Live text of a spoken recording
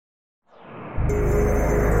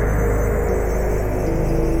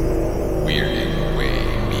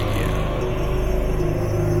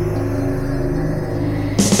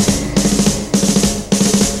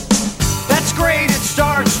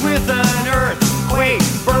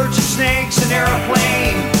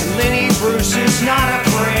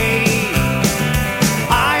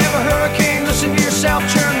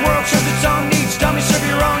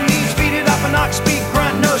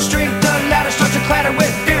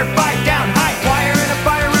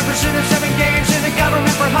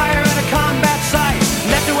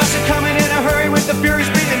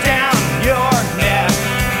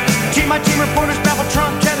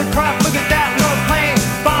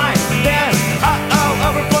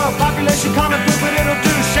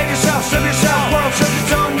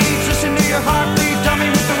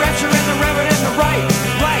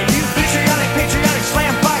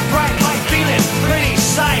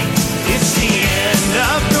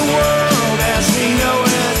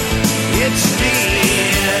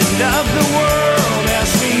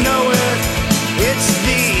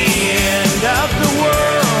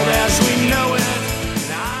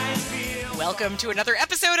welcome to another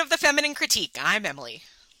episode of The Feminine Critique. I'm Emily.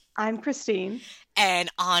 I'm Christine.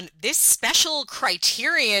 And on this special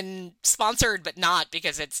Criterion sponsored, but not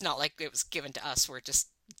because it's not like it was given to us, we're just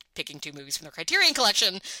picking two movies from the Criterion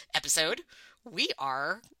Collection episode, we're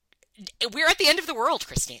at the end of the world,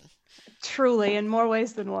 Christine. Truly, in more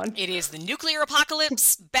ways than one. It is the nuclear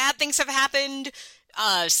apocalypse. Bad things have happened.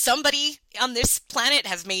 Somebody on this planet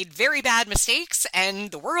has made very bad mistakes, and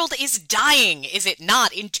the world is dying, is it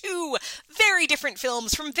not? In two very different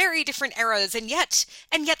films from very different eras, and yet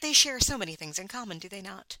they share so many things in common, do they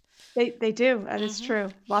not? They do. That is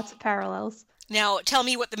true. Lots of parallels. Now, tell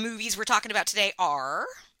me what the movies we're talking about today are.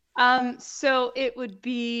 So it would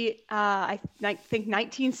be, I think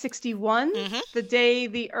 1961, The Day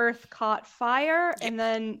the Earth Caught Fire, and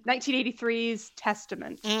then 1983's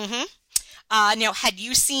Testament. Now, had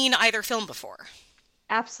you seen either film before?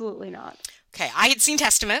 Absolutely not. Okay, I had seen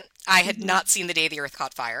Testament. I had not seen The Day the Earth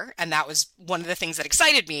Caught Fire, and that was one of the things that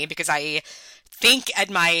excited me because I think at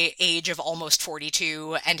my age of almost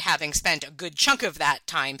 42 and having spent a good chunk of that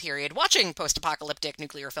time period watching post-apocalyptic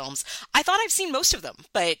nuclear films, I thought I've seen most of them,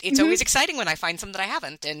 but it's always exciting when I find some that I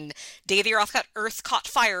haven't, and Day the Earth Caught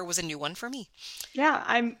Fire was a new one for me. Yeah,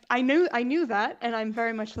 I knew that, and I'm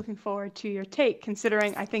very much looking forward to your take,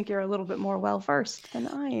 considering I think you're a little bit more well-versed than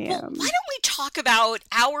I am. Well, why don't we talk about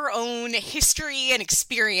our own history and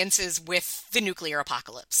experiences with the nuclear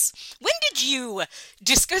apocalypse? When did you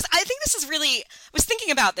discuss? I think this is really, I was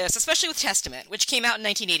thinking about this, especially with Testament, which came out in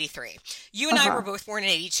 1983. You and I were both born in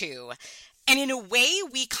 82. And in a way,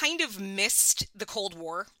 we kind of missed the Cold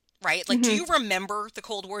War, right? Like, do you remember the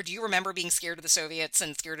Cold War? Do you remember being scared of the Soviets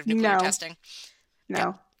and scared of nuclear testing? No.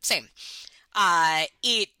 Yeah, same.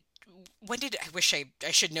 When did, I wish I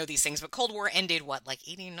should know these things, but Cold War ended, what, like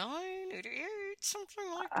 89, 88, something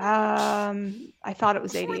like that? I thought it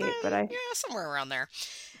was 88, but yeah, somewhere around there.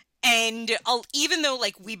 And even though,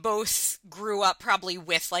 like, we both grew up probably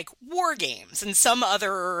with, like, war games and some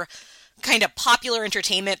other kind of popular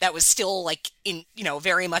entertainment that was still, like, in, you know,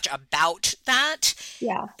 very much about that.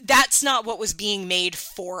 Yeah. That's not what was being made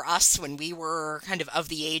for us when we were kind of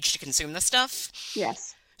the age to consume this stuff.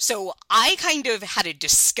 Yes. So I kind of had to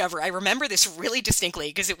discover, I remember this really distinctly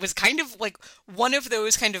because it was kind of like one of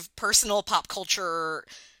those kind of personal pop culture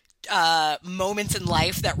moments in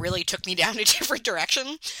life that really took me down a different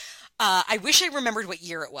direction. I wish I remembered what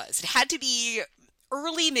year it was. It had to be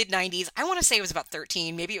early mid-90s. I want to say it was about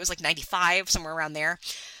 13. Maybe it was like 95, somewhere around there.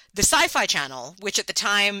 The Sci-Fi Channel, which at the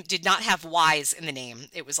time did not have Y's in the name.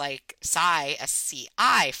 It was like Sci,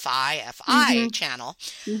 S-C-I, Fi, F-I channel.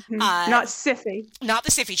 Not Siffy. Not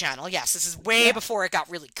the Siffy Channel. Yes, this is way before it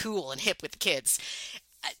got really cool and hip with the kids.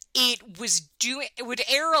 It would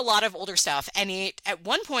air a lot of older stuff, and at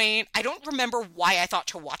one point, I don't remember why I thought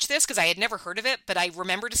to watch this, because I had never heard of it, but I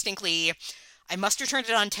remember distinctly, I must have turned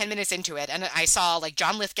it on 10 minutes into it, and I saw, like,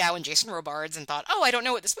 John Lithgow and Jason Robards, and thought, oh, I don't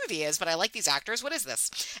know what this movie is, but I like these actors, what is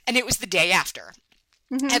this? And it was The Day After.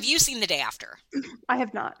 Have you seen The Day After? I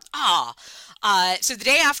have not. So The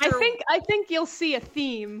Day After... I think you'll see a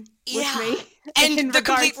theme with me. And the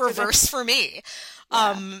complete reverse for me.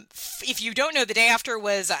 If you don't know, The Day After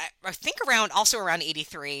was, I think also around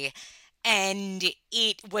 83, and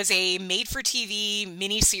it was a made-for-TV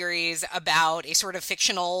miniseries about a sort of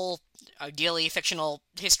ideally fictional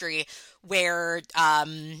history where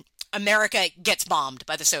America gets bombed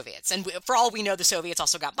by the Soviets. And for all we know, the Soviets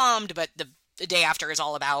also got bombed, but the Day After is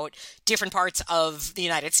all about different parts of the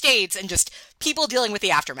United States and just people dealing with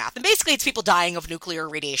the aftermath. And basically, it's people dying of nuclear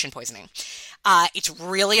radiation poisoning. It's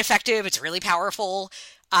really effective. It's really powerful.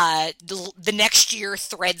 The next year,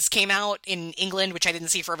 Threads came out in England, which I didn't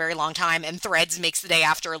see for a very long time. And Threads makes The Day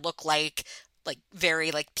After look like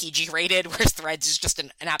very like PG rated, whereas Threads is just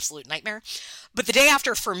an absolute nightmare. But The Day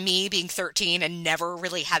After, for me, being 13 and never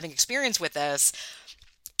really having experience with this,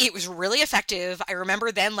 it was really effective. I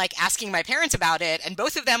remember then like asking my parents about it, and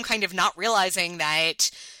both of them kind of not realizing that,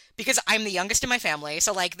 because I'm the youngest in my family,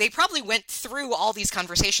 so like they probably went through all these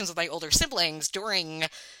conversations with my older siblings during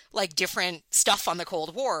like different stuff on the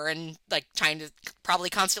Cold War, and like trying to probably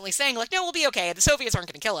constantly saying like, no, we'll be okay, the Soviets aren't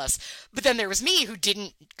going to kill us. But then there was me who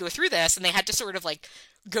didn't go through this, and they had to sort of like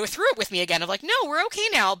go through it with me again of like, no, we're okay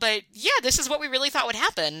now, but yeah, this is what we really thought would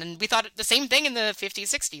happen, and we thought the same thing in the 50s,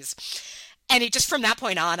 60s. And it just, from that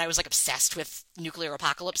point on, I was like obsessed with nuclear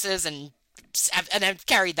apocalypses, and I've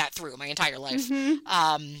carried that through my entire life.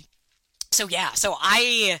 So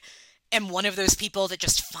I am one of those people that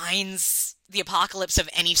just finds the apocalypse of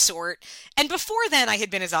any sort. And before then, I had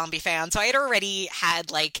been a zombie fan, so I had already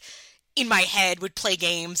had like in my head would play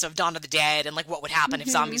games of Dawn of the Dead and like what would happen if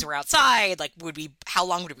zombies were outside, like how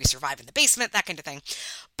long would we survive in the basement, that kind of thing.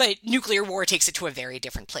 But nuclear war takes it to a very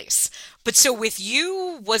different place. But so with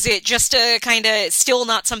you, was it just a kind of still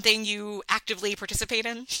not something you actively participate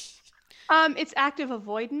in? It's active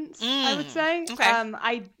avoidance, I would say. Okay.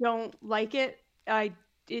 I don't like it.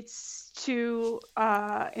 It's too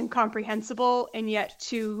incomprehensible and yet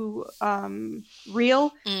too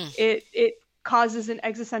real. It causes an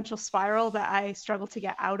existential spiral that I struggle to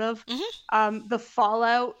get out of. The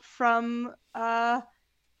fallout from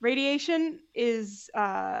radiation is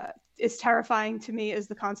terrifying to me as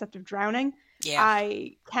the concept of drowning. Yeah.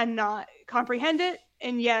 I cannot comprehend it,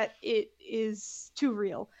 and yet it is too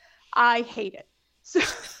real. I hate it.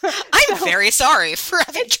 I'm very sorry for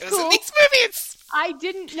having chosen these movies. I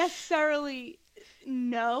didn't necessarily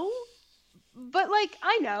know, but like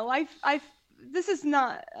I know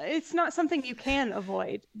it's not something you can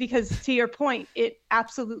avoid, because to your point, it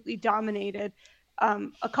absolutely dominated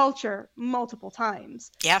a culture multiple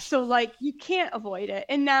times. Yeah. So like you can't avoid it,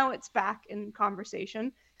 and now it's back in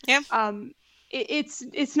conversation. Yeah.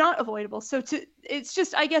 It's not avoidable. So it's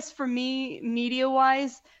just, I guess for me, media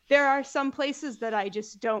wise, there are some places that I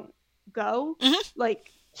just don't go,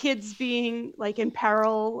 like kids being like in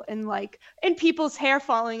peril and people's hair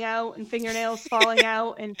falling out and fingernails falling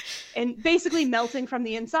out and basically melting from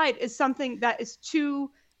the inside is something that is too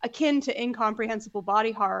akin to incomprehensible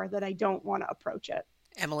body horror that I don't want to approach it.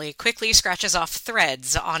 Emily quickly scratches off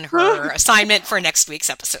threads on her assignment for next week's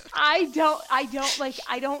episode. I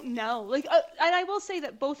don't know. Like, and I will say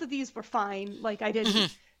that both of these were fine. Like,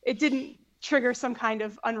 it didn't trigger some kind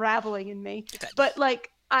of unraveling in me. Good. But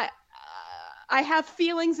like, I have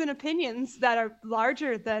feelings and opinions that are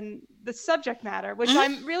larger than the subject matter, which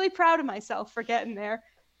I'm really proud of myself for getting there,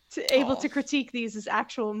 able to critique these as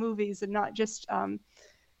actual movies and not just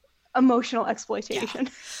emotional exploitation.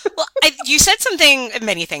 Yeah. Well, you said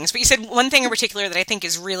many things, but you said one thing in particular that I think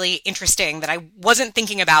is really interesting that I wasn't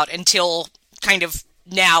thinking about until kind of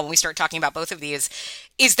now when we start talking about both of these,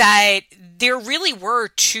 is that there really were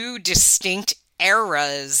two distinct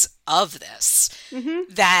eras of this.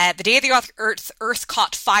 That the day the Earth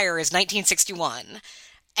caught fire is 1961.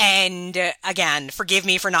 And again, forgive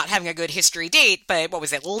me for not having a good history date, but what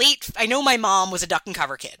was it? I know my mom was a duck and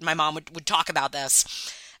cover kid. My mom would talk about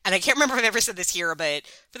this. And I can't remember if I've ever said this here, but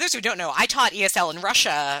for those who don't know, I taught ESL in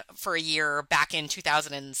Russia for a year back in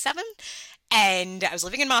 2007. And I was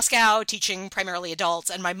living in Moscow, teaching primarily adults,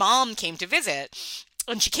 and my mom came to visit.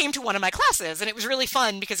 And she came to one of my classes, and it was really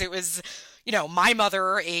fun because it was, my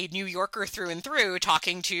mother, a New Yorker through and through,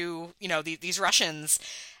 talking to, these Russians.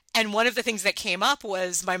 And one of the things that came up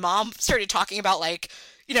was my mom started talking about, like,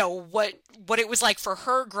 what it was like for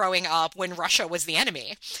her growing up when Russia was the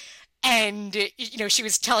enemy. And, she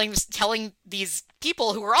was telling these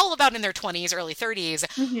people who were all about in their 20s, early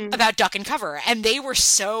 30s about duck and cover. And they were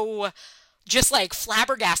so just like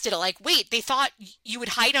flabbergasted, like, wait, they thought you would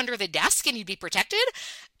hide under the desk and you'd be protected?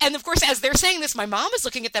 And of course, as they're saying this, my mom is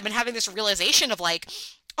looking at them and having this realization of like,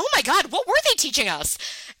 oh my God, what were they teaching us?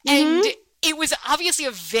 And it was obviously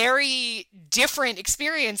a very different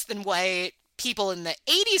experience than what people in the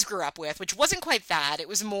 80s grew up with, which wasn't quite that. It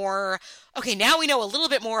was more, okay, now we know a little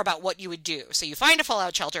bit more about what you would do. So you find a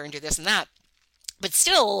fallout shelter and do this and that. But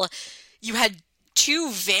still, you had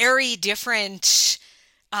two very different,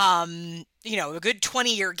 a good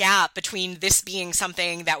 20-year gap between this being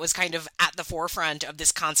something that was kind of at the forefront of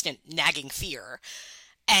this constant nagging fear.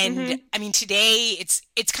 And I mean, today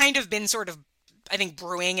it's kind of been sort of, I think,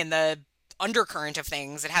 brewing in the undercurrent of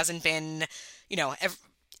things. It hasn't been,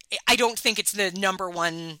 I don't think it's the number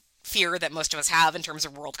one fear that most of us have in terms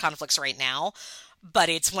of world conflicts right now, but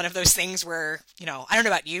it's one of those things where, I don't know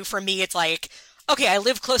about you, for me, it's like, okay, I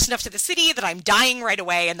live close enough to the city that I'm dying right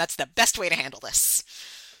away, and that's the best way to handle this.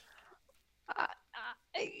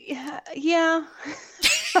 Yeah.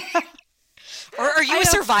 Or are you a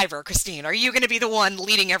survivor, Christine? Are you going to be the one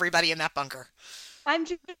leading everybody in that bunker? I'm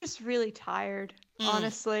just really tired,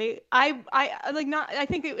 honestly. I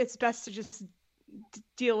think it's best to just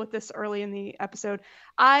deal with this early in the episode.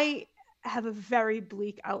 I have a very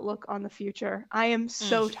bleak outlook on the future. I am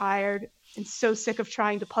so tired and so sick of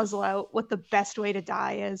trying to puzzle out what the best way to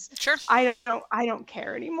die is. Sure. I don't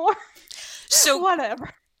care anymore. So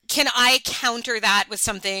whatever. Can I counter that with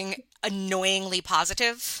something annoyingly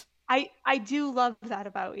positive? I do love that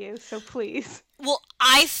about you, so please. Well,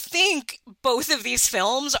 I think both of these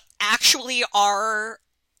films actually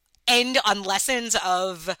end on lessons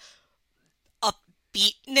of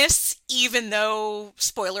upbeatness, even though,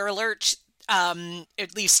 spoiler alert,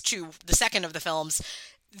 at least to the second of the films,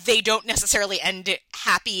 they don't necessarily end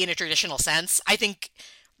happy in a traditional sense. I think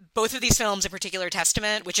both of these films, in particular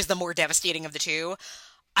Testament, which is the more devastating of the two,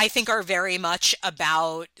 I think are very much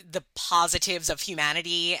about the positives of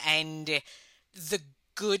humanity and the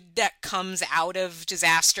good that comes out of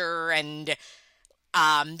disaster. And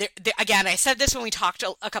again, I said this when we talked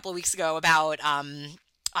a couple of weeks ago about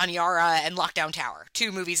Anyara and Lockdown Tower,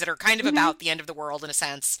 two movies that are kind of about the end of the world in a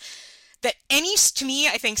sense. That to me,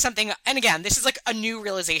 I think something, and again, this is like a new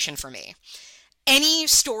realization for me. Any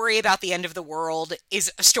story about the end of the world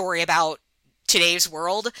is a story about today's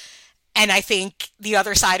world. And I think the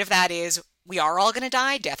other side of that is we are all going to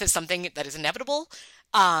die. Death is something that is inevitable.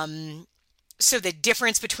 So the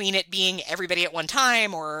difference between it being everybody at one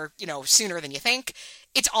time or, sooner than you think,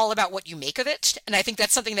 it's all about what you make of it. And I think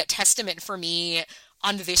that's something that Testament for me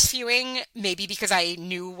on this viewing, maybe because I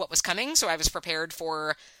knew what was coming, so I was prepared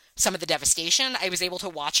for some of the devastation. I was able to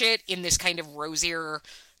watch it in this kind of rosier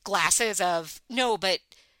glasses of, no, but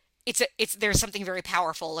there's something very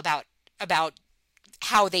powerful about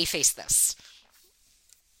how they face this.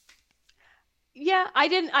 Yeah, I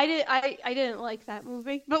didn't like that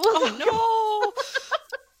movie. But oh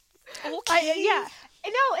no. Okay.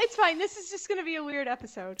 No, it's fine. This is just going to be a weird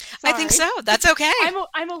episode. Sorry. I think so. That's okay.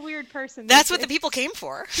 I'm a weird person. That's what the people came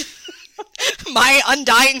for. My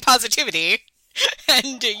undying positivity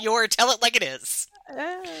and your tell it like it is. All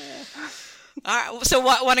right. So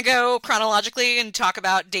want to go chronologically and talk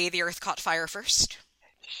about Day the Earth Caught Fire first?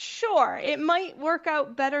 Sure. It might work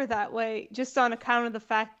out better that way, just on account of the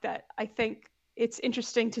fact that I think it's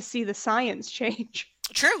interesting to see the science change.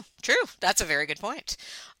 True. That's a very good point.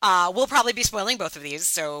 We'll probably be spoiling both of these,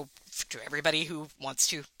 so to everybody who wants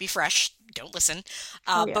to be fresh, don't listen.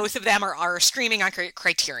 Both of them are streaming on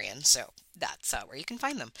Criterion, so that's where you can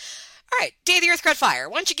find them. All right, Day the Earth Caught Fire.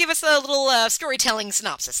 Why don't you give us a little storytelling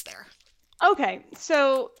synopsis there? Okay,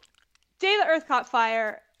 so Day the Earth Caught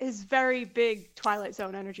Fire is very big Twilight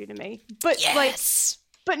Zone energy to me, but yes.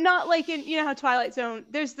 But not like in, how Twilight Zone,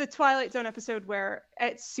 there's the Twilight Zone episode where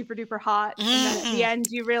it's super duper hot and then at the end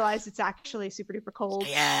you realize it's actually super duper cold.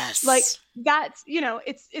 Yes. Like that's,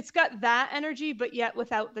 it's got that energy, but yet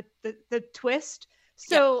without the twist.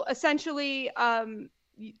 So essentially,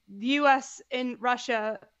 the US and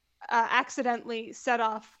Russia accidentally set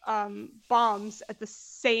off bombs at the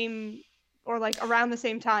same or like around the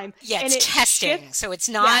same time. Yeah, and it's testing. So it's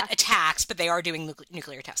not attacks, but they are doing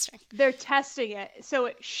nuclear testing. They're testing it. So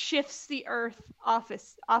it shifts the Earth off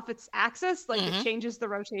its axis, like it changes the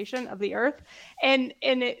rotation of the Earth, and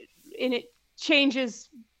it changes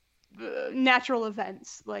natural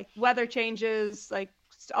events, like weather changes, like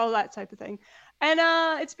all that type of thing. And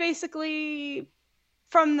it's basically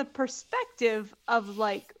from the perspective of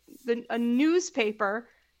like a newspaper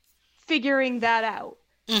figuring that out.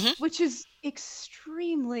 Which is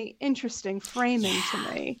extremely interesting framing to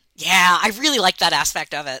me. Yeah, I really like that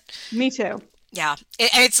aspect of it. Me too. Yeah, and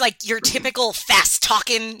it's like your typical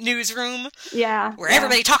fast-talking newsroom. Yeah. Where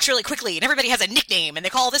everybody talks really quickly, and everybody has a nickname, and they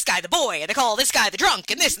call this guy the boy, and they call this guy the drunk,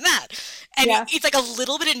 and this and that. And it's like a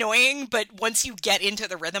little bit annoying, but once you get into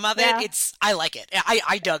the rhythm of it, I like it.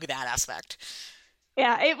 I dug that aspect.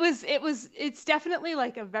 Yeah, it's definitely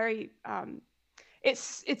like a very...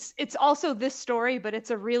 It's also this story, but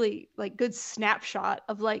it's a really like good snapshot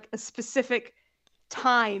of like a specific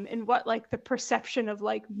time and what like the perception of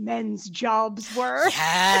like men's jobs were.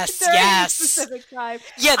 Yes, during yes. a specific time.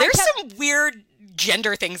 Yeah, there's some weird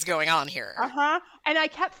gender things going on here. And I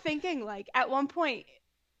kept thinking like at one point,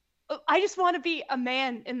 I just want to be a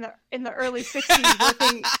man in the early 60s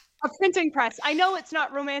working a printing press. I know it's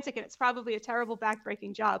not romantic and it's probably a terrible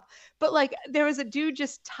backbreaking job, but like there was a dude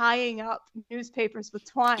just tying up newspapers with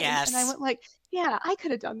twine. Yes. And I went like, yeah, I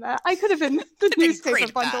could have done that. I could have been the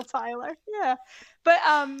newspaper bundle Tyler. Yeah. But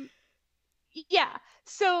yeah.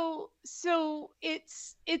 So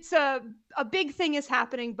it's a big thing is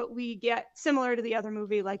happening, but we get similar to the other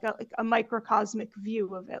movie, like a microcosmic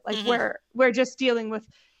view of it. Like we're just dealing with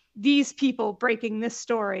these people breaking this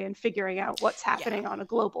story and figuring out what's happening on a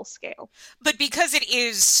global scale. But because it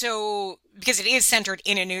is centered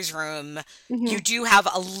in a newsroom, you do have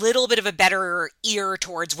a little bit of a better ear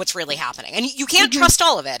towards what's really happening. And you can't trust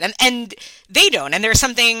all of it. And they don't. And there's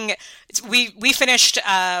something, we finished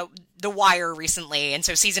The Wire recently, and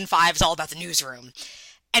so season 5 is all about the newsroom.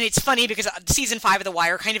 And it's funny because season 5 of The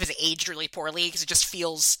Wire kind of has aged really poorly because it just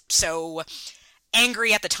feels so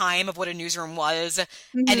angry at the time of what a newsroom was,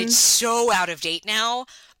 and it's so out of date now,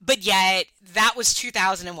 but yet that was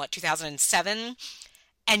 2007,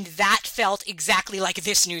 And that felt exactly like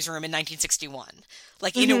this newsroom in 1961.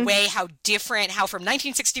 Like, in a way, how from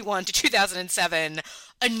 1961 to 2007,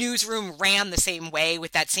 a newsroom ran the same way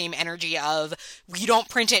with that same energy of, you don't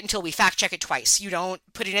print it until we fact check it twice. You don't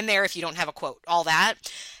put it in there if you don't have a quote, all that.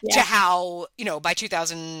 Yeah. To how, by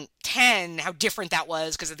 2010, how different that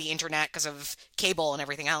was because of the internet, because of cable and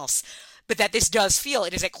everything else. But that this does feel,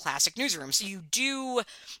 it is a classic newsroom. So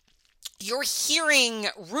you're hearing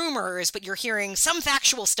rumors, but you're hearing some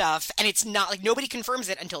factual stuff, and it's not like nobody confirms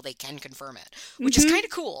it until they can confirm it, which is kind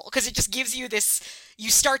of cool because it just gives you this,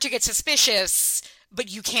 you start to get suspicious,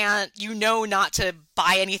 but you not to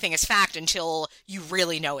buy anything as fact until you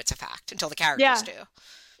really know it's a fact, until the characters do.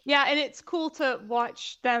 Yeah, and it's cool to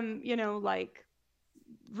watch them, like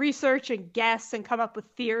research and guess and come up with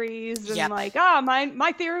theories and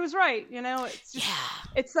my theory was right, it's just,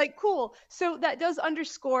 it's like cool. So that does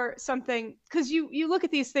underscore something, because you look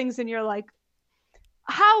at these things and you're like,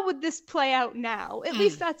 how would this play out now? At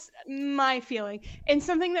least that's my feeling. And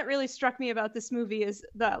something that really struck me about this movie is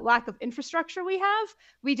the lack of infrastructure we have.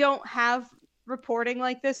 We don't have reporting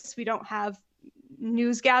like this, we don't have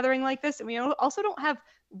news gathering like this, and we also don't have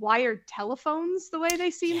wired telephones the way they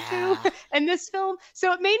seem to in this film.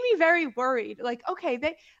 So it made me very worried. Like, okay,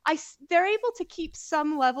 they're able to keep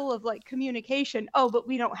some level of like communication. Oh, but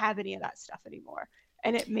we don't have any of that stuff anymore.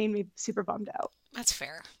 And it made me super bummed out. That's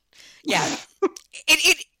fair. Yeah.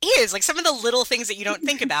 it is like some of the little things that you don't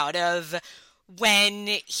think about of when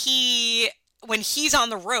he's on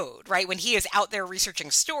the road, right? When he is out there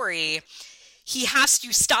researching story, he has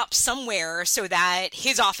to stop somewhere so that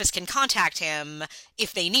his office can contact him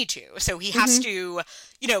if they need to. So he has to,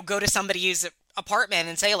 go to somebody's apartment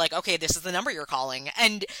and say like, okay, this is the number you're calling.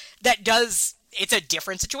 And it's a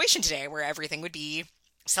different situation today where everything would be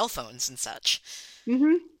cell phones and such.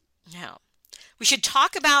 Yeah. We should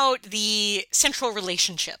talk about the central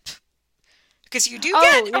relationship, because you do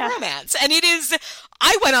get a romance, and it is,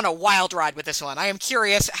 I went on a wild ride with this one. I am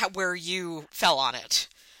curious where you fell on it.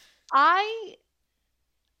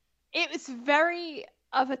 It was very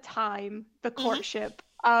of a time, the courtship.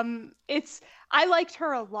 I liked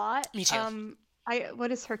her a lot. Me too.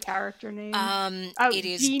 What is her character name? It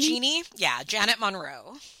is Jeannie. Yeah, Janet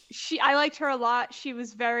Monroe. I liked her a lot. She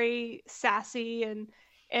was very sassy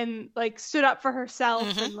and like stood up for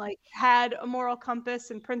herself and like had a moral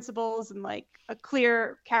compass and principles and like a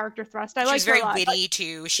clear character thrust. She was very witty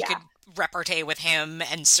too. She could repartee with him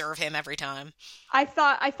and serve him every time. I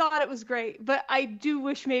thought it was great, but I do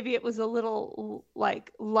wish maybe it was a little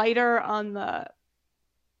like lighter on the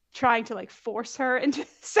trying to like force her into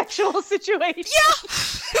sexual situations. Yeah.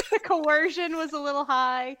 The coercion was a little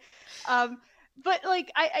high. But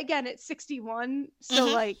like it's 61, so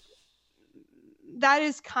like that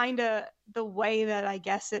is kind of the way that I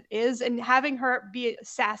guess it is, and having her be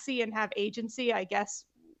sassy and have agency, I guess,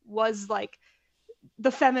 was like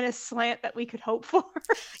the feminist slant that we could hope for.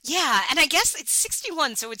 Yeah, and I guess it's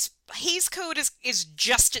 61, so it's Hays Code is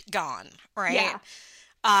just gone, right? Yeah.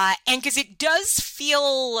 And because it does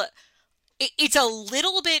feel, it's a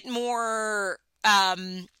little bit more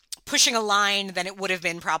pushing a line than it would have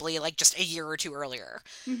been probably like just a year or two earlier.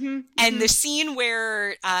 And the scene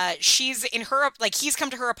where she's in her, like he's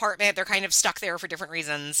come to her apartment, they're kind of stuck there for different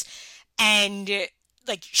reasons, and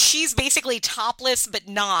like she's basically topless but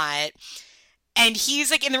not, and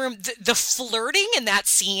he's like in the room. The flirting in that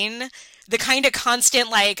scene, the kind of constant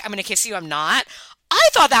like, I'm gonna kiss you, I'm not, I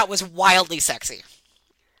thought that was wildly sexy.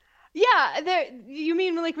 Yeah, you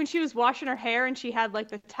mean like when she was washing her hair and she had like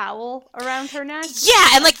the towel around her neck? Yeah,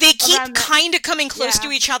 and like they keep kind of coming close to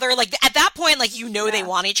each other. Like at that point, like they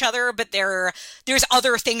want each other, but there's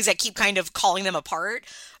other things that keep kind of calling them apart.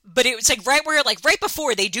 But it's like right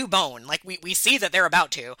before they do bone, like we see that they're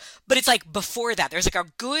about to, but it's like before that, there's like a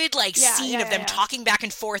good scene of them talking back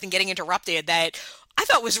and forth and getting interrupted that I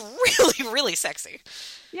thought was really, really sexy.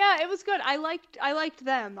 Yeah, it was good. I liked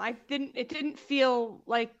them. It didn't feel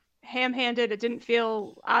like ham-handed. It didn't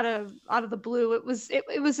feel out of the blue. It was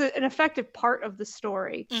an effective part of the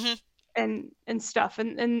story and stuff,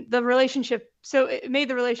 and the relationship. So it made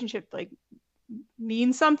the relationship like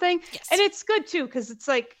mean something. Yes. And it's good too, because it's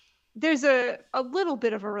like there's a little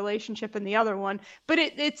bit of a relationship in the other one, but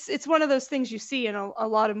it's one of those things you see in a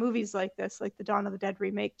lot of movies like this, like the Dawn of the Dead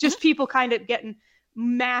remake, just people kind of getting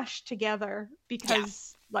mashed together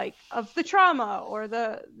because like of the trauma or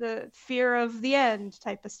the fear of the end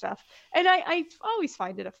type of stuff. And I always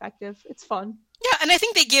find it effective. It's fun. Yeah, and I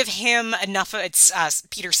think they give him enough. It's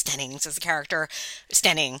Peter Stennings as the character.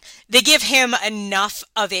 Stenning. They give him enough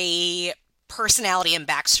of a personality and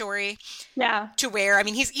backstory. Yeah. To where, I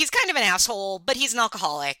mean, he's kind of an asshole, but he's an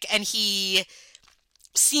alcoholic, and he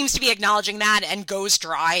seems to be acknowledging that and goes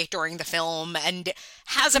dry during the film and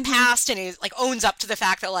has a past and is like owns up to the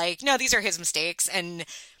fact that like, no, these are his mistakes. And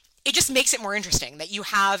it just makes it more interesting that you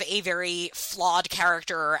have a very flawed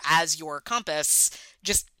character as your compass,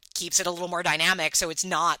 just keeps it a little more dynamic. So it's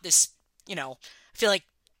not this, I feel like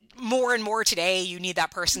more and more today, you need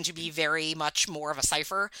that person to be very much more of a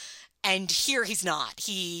cipher. And here he's not.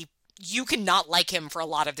 You cannot like him for a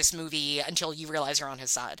lot of this movie until you realize you're on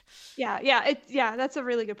his side. Yeah, that's a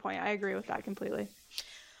really good point. I agree with that completely.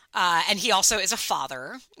 And he also is a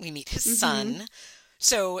father. We meet his son.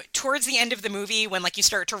 So towards the end of the movie, when like you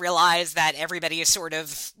start to realize that everybody is sort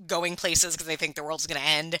of going places because they think the world's going to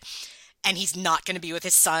end, and he's not going to be with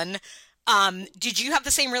his son, did you have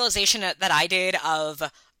the same realization that I did of,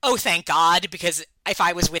 oh, thank God, because if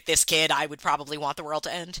I was with this kid, I would probably want the world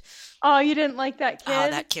to end? Oh, you didn't like that kid? Oh,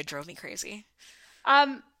 that kid drove me crazy.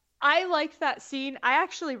 I liked that scene. I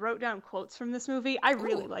actually wrote down quotes from this movie. I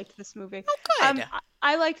really liked this movie. Oh, good.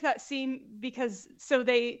 I liked that scene because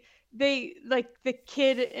they like the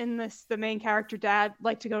kid in the main character dad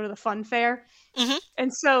like to go to the fun fair.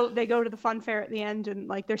 And so they go to the fun fair at the end and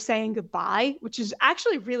like they're saying goodbye, which is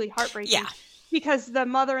actually really heartbreaking. Yeah. Because the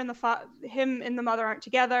mother and him and the mother aren't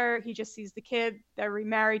together. He just sees the kid. They're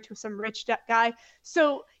remarried to some rich guy.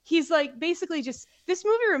 So he's like basically just, this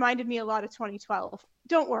movie reminded me a lot of 2012.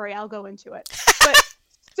 Don't worry, I'll go into it. But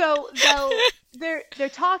so they're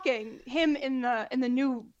talking, him in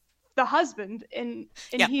the husband, and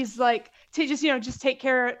he's like to just take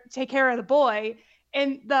care of the boy.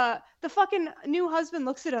 And the fucking new husband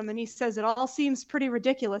looks at him and he says, "It all seems pretty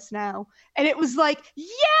ridiculous now." And it was like,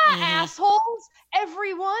 assholes,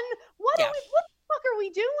 everyone. What the fuck are we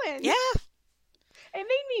doing? Yeah. It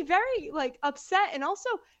made me very like upset, and also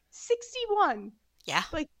 61. Yeah.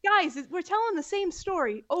 Like, guys, we're telling the same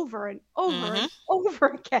story over and over and over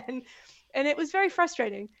again. And it was very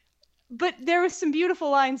frustrating. But there was some beautiful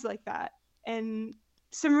lines like that and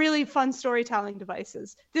some really fun storytelling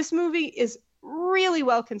devices. This movie is really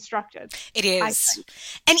well constructed. It is.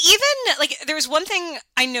 And even like there's one thing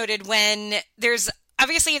I noted when there's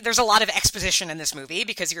a lot of exposition in this movie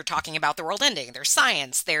because you're talking about the world ending. There's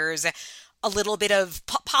science, there's a little bit of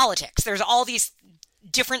politics. There's all these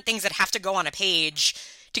different things that have to go on a page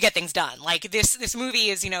to get things done. Like this movie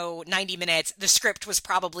is, 90 minutes. The script was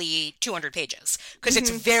probably 200 pages because it's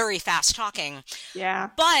very fast talking. Yeah.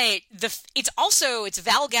 But it's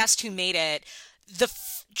Val Guest who made it. The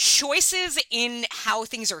choices in how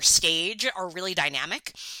things are staged are really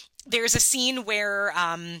dynamic. There's a scene where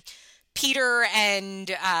Peter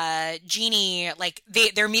and Jeannie, like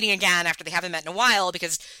they're meeting again after they haven't met in a while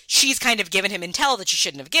because she's kind of given him intel that she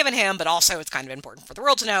shouldn't have given him, but also it's kind of important for the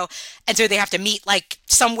world to know. And so they have to meet like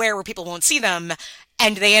somewhere where people won't see them.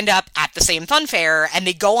 And they end up at the same fun fair and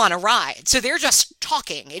they go on a ride. So they're just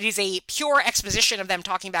talking. It is a pure exposition of them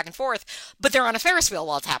talking back and forth, but they're on a Ferris wheel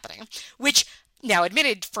while it's happening, which now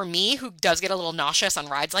admitted for me, who does get a little nauseous on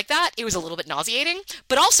rides like that, it was a little bit nauseating,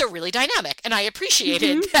 but also really dynamic. And I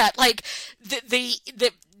appreciated that, like,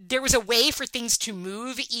 there was a way for things to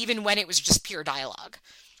move even when it was just pure dialogue.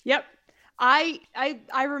 Yep. I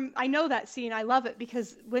know that scene. I love it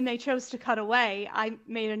because when they chose to cut away, I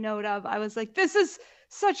made a note of, I was like, this is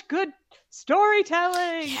such good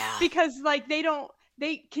storytelling. Yeah. Because like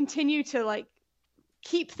they continue to like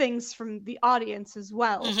keep things from the audience as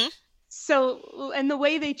well. So, and the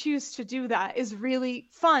way they choose to do that is really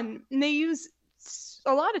fun. And they use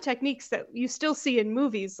a lot of techniques that you still see in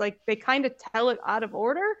movies. Like they kind of tell it out of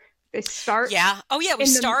order. They start. Yeah. Oh yeah. We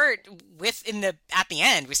start at the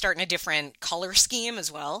end, we start in a different color scheme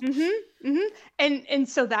as well. And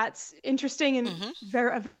so that's interesting and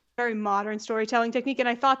a very modern storytelling technique. And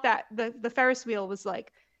I thought that the Ferris wheel was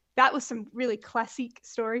like, that was some really classic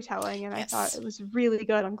storytelling. And I thought it was really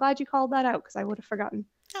good. I'm glad you called that out because I would have forgotten.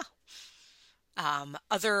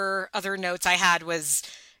 Other notes I had was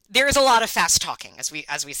there is a lot of fast talking, as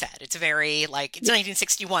we said. It's very like it's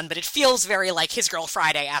 1961, but it feels very like His Girl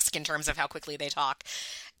Friday-esque in terms of how quickly they talk.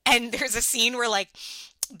 And there's a scene where like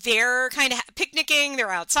they're kind of picnicking, they're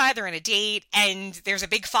outside, they're on a date, and there's a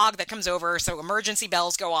big fog that comes over, so emergency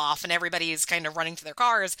bells go off, and everybody's kind of running to their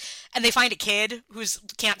cars, and they find a kid who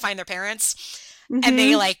can't find their parents. And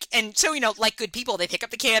they like, and so, like good people, they pick up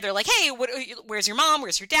the kid. They're like, hey, where's your mom?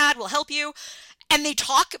 Where's your dad? We'll help you. And they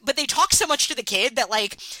talk, but they talk so much to the kid that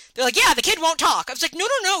like, they're like, yeah, the kid won't talk. I was like,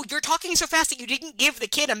 no. You're talking so fast that you didn't give the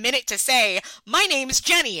kid a minute to say, my name's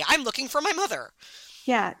Jenny. I'm looking for my mother.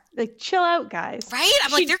 Yeah. Like chill out, guys. Right?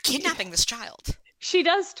 I'm like, they're kidnapping this child. She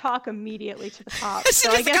does talk immediately to the cop. As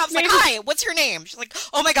soon as the cop's like, hi, what's your name? She's like,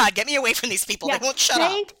 oh my God, get me away from these people. They won't shut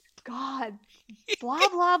up. Thank God. blah,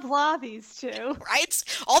 blah, blah, these two. Right?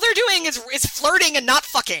 All they're doing is flirting and not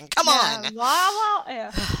fucking. Come on. Blah, blah,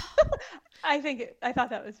 yeah. I thought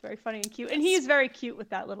that was very funny and cute. And he is very cute with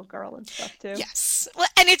that little girl and stuff, too. Yes. Well,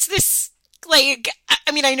 and it's this, like,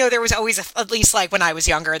 I mean, I know there was always, at least, like, when I was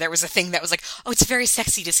younger, there was a thing that was like, oh, it's very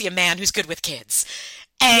sexy to see a man who's good with kids.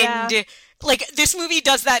 And, like, this movie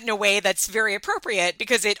does that in a way that's very appropriate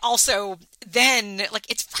because it also then, like,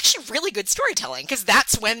 it's actually really good storytelling because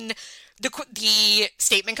that's when the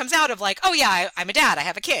statement comes out of like, oh yeah, I'm a dad, I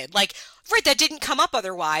have a kid. Like, right, that didn't come up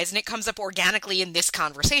otherwise, and it comes up organically in this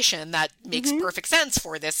conversation that makes perfect sense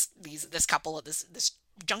for this couple at this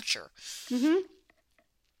juncture.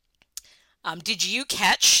 Did you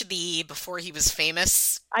catch the before he was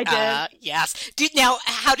famous? I did. Yes. Now,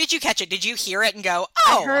 how did you catch it? Did you hear it and go,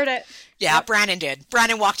 oh? I heard it. Yeah, yep. Brannon did.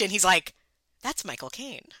 Brannon walked in. He's like, that's Michael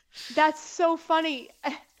Caine. That's so funny.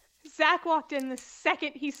 Zach walked in the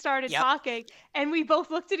second he started talking, and we both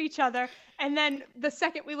looked at each other. And then the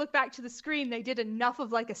second we looked back to the screen, they did enough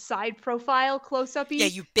of like a side profile close-up-y. Yeah,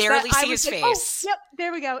 you barely see his face. Oh, yep,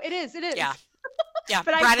 there we go. It is. Yeah. Yeah,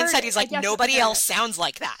 but Brannon said he's like, nobody else sounds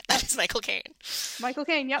like that. That's Michael Caine. Michael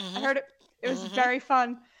Caine, yep. I heard it. It was very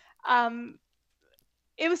fun.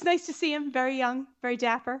 It was nice to see him. Very young, very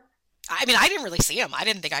dapper. I mean, I didn't really see him. I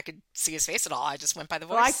didn't think I could see his face at all. I just went by the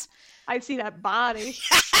voice. Well, I see that body.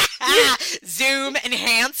 Zoom,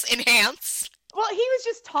 enhance. Well, he was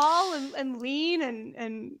just tall and lean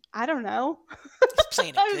and I don't know.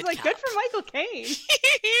 I was like, good for Michael Caine.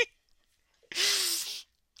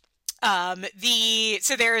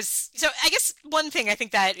 So I guess one thing I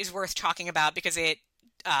think that is worth talking about because it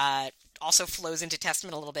also flows into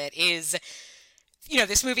Testament a little bit is, you know,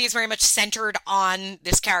 this movie is very much centered on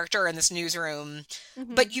this character in this newsroom,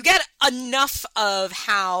 but you get enough of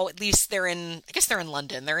how, at least they're in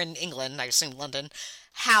London, they're in England, I assume London,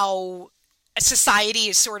 how society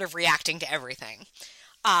is sort of reacting to everything.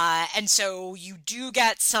 And so you do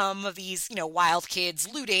get some of these, you know, wild kids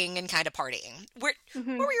looting and kind of partying. What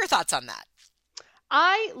were your thoughts on that?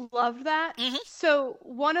 I loved that. So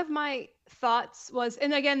one of my thoughts was,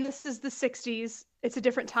 and again, this is the 60s, it's a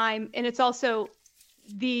different time, and it's also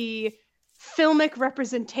the filmic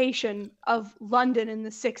representation of London in the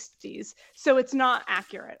 60s. So it's not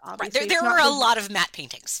accurate, obviously. Right. There were a lot of matte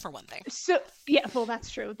paintings, for one thing. So, yeah, well, that's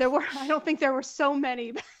true. I don't think there were so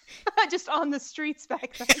many just on the streets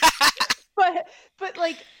back then. but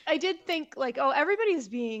like, I did think like, oh, everybody's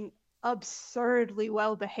being absurdly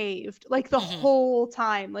well behaved, like the whole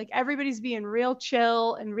time. Like everybody's being real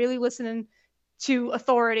chill and really listening to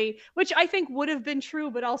authority, which I think would have been true,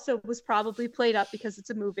 but also was probably played up because it's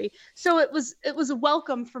a movie. So it was a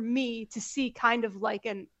welcome for me to see kind of like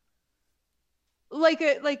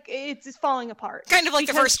it's falling apart. Kind of like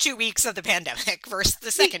the first 2 weeks of the pandemic versus the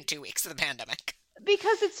second 2 weeks of the pandemic.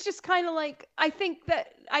 Because it's just kind of like, I think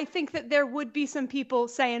that there would be some people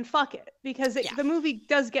saying fuck it, because the movie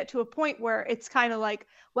does get to a point where it's kind of like,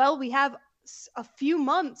 well, we have a few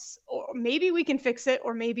months, or maybe we can fix it,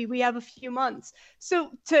 or maybe we have a few months.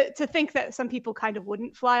 So to think that some people kind of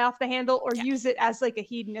wouldn't fly off the handle or use it as like a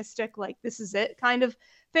hedonistic, like this is it kind of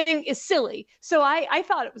thing is silly. So I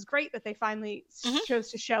thought it was great that they finally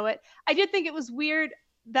chose to show it. I did think it was weird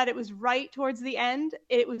that it was right towards the end.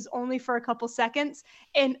 It was only for a couple seconds,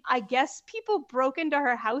 and I guess people broke into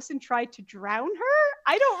her house and tried to drown her.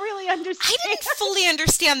 I don't really understand. I didn't fully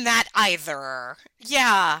understand that either.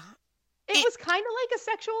 Yeah. It was kind of like a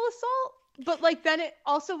sexual assault, but like then it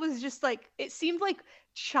also was just like, it seemed like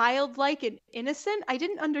childlike and innocent. I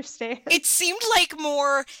didn't understand. It seemed like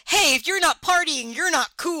more, hey, if you're not partying, you're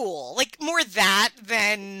not cool. Like more that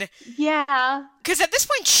than... Yeah. Because at this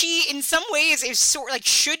point, she, in some ways, is sort of like,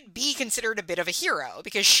 should be considered a bit of a hero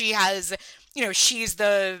because she has, you know, she's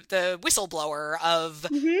the whistleblower of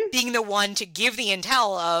being the one to give the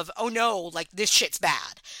intel of, oh no, like this shit's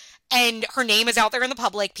bad. And her name is out there in the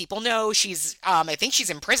public. People know she's, I think she's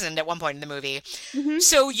imprisoned at one point in the movie.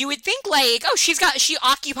 So you would think like, oh, she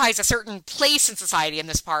occupies a certain place in society in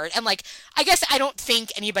this part. And like, I guess I don't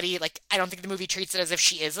think the movie treats it as if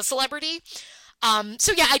she is a celebrity.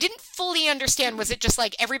 So yeah, I didn't fully understand. Was it just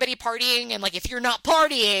like everybody partying and like, if you're not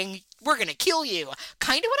partying, we're going to kill you?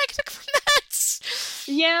 Kind of what I took from that.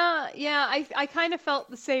 Yeah. I kind of felt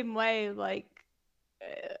the same way. Like,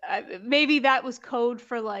 maybe that was code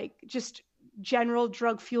for like just general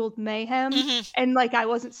drug-fueled mayhem, and like I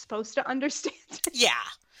wasn't supposed to understand it. Yeah.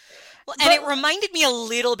 Well, and it reminded me a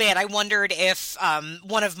little bit. I wondered if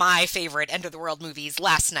one of my favorite End of the World movies,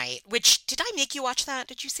 Last Night, which, did I make you watch that?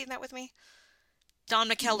 Did you see that with me? Don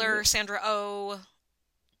McKellar, Sandra Oh,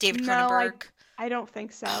 David Cronenberg. I don't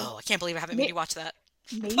think so. Oh, I can't believe I haven't made you watch that.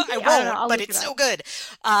 Maybe I don't won't, know. but it's so good.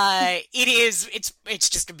 It's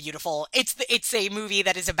just a beautiful. It's a movie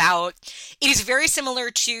that is about. It is very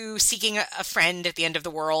similar to Seeking a Friend at the End of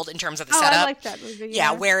the World in terms of the setup. I like that movie.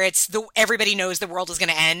 Yeah, where it's everybody knows the world is going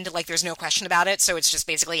to end. Like there's no question about it. So it's just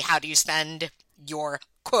basically how do you spend your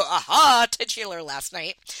titular last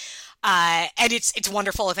night. And it's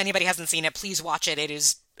wonderful. If anybody hasn't seen it, please watch it. It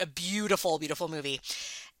is a beautiful, beautiful movie.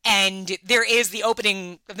 And there is the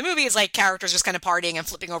opening of the movie is like characters just kind of partying and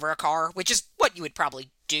flipping over a car, which is what you would probably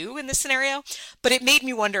do in this scenario. But it made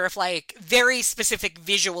me wonder if like very specific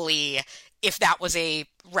visually, if that was a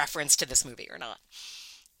reference to this movie or not.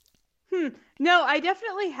 No, I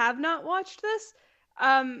definitely have not watched this.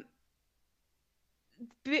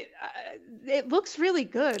 It looks really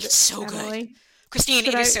good. It's so Emily. good. Christine,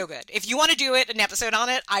 it is so good. If you want to do an episode on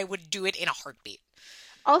it, I would do it in a heartbeat.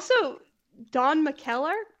 Also, Don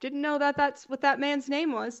McKellar, didn't know that's what that man's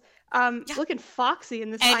name was. Looking foxy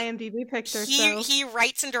in this IMDb picture. He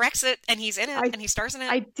writes and directs it, and he's in it, and he stars in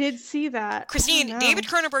it. I did see that. Christine, David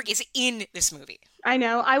Cronenberg is in this movie. I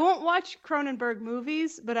know. I won't watch Cronenberg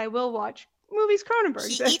movies, but I will watch movies Cronenberg.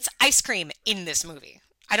 He eats ice cream in this movie.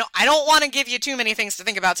 I don't want to give you too many things to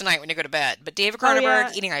think about tonight when you go to bed, but David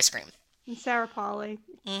Cronenberg eating ice cream. And Sarah Polley.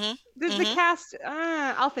 Mm-hmm. The cast,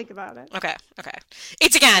 I'll think about it. Okay.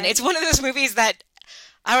 It's one of those movies that,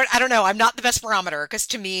 I don't know, I'm not the best barometer, because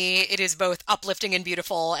to me, it is both uplifting and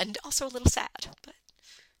beautiful, and also a little sad, but,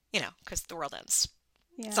 because the world ends.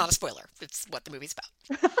 Yeah. It's not a spoiler. It's what the movie's about.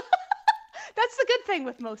 That's the good thing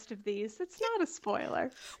with most of these. It's not a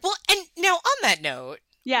spoiler. Well, and now on that note,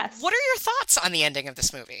 yes. What are your thoughts on the ending of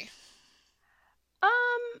this movie?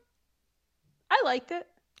 I liked it.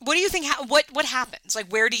 What do you think? What happens? Like,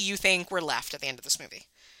 where do you think we're left at the end of this movie?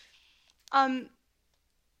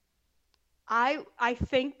 I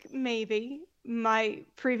think maybe my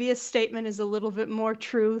previous statement is a little bit more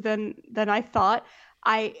true than I thought.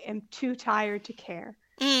 I am too tired to care.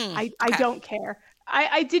 I don't care.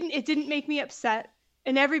 It didn't make me upset,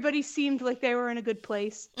 and everybody seemed like they were in a good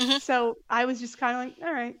place. Mm-hmm. So I was just kind of like,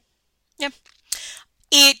 all right. Yep.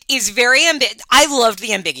 It is very I loved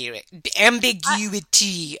the ambiguity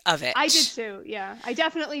of it. I did too, yeah. I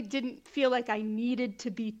definitely didn't feel like I needed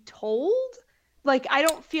to be told. Like, I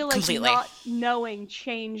don't feel like Completely. Not knowing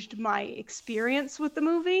changed my experience with the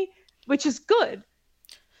movie, which is good.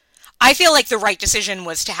 I feel like the right decision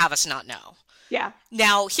was to have us not know. Yeah.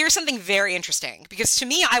 Now, here's something very interesting, because to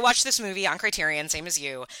me, I watched this movie on Criterion, same as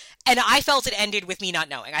you, and I felt it ended with me not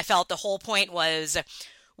knowing. I felt the whole point was,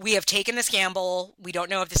 we have taken this gamble. We don't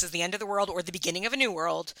know if this is the end of the world or the beginning of a new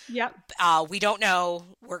world. Yep. We don't know.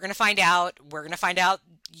 We're going to find out. We're going to find out.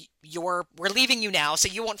 We're leaving you now, so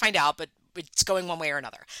you won't find out, but it's going one way or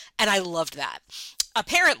another. And I loved that.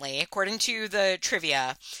 Apparently, according to the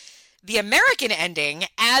trivia, the American ending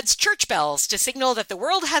adds church bells to signal that the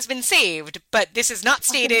world has been saved, but this is not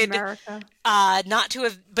stated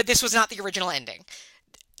but this was not the original ending.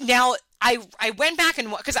 Now, I went back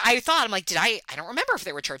and because I thought, I'm like, I don't remember if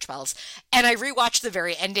there were church bells. And I rewatched the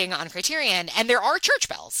very ending on Criterion, and there are church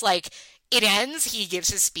bells. Like, it ends, he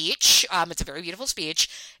gives his speech. It's a very beautiful speech,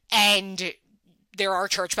 and there are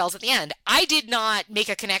church bells at the end. I did not make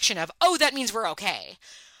a connection of, that means we're okay.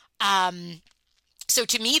 So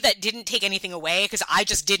to me, that didn't take anything away, because I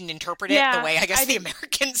just didn't interpret it the way I guess the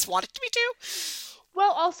Americans wanted me to.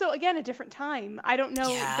 Well, also, again, a different time. I don't know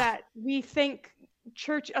that we think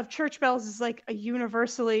church bells is like a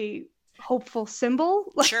universally hopeful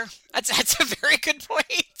symbol. Sure. That's a very good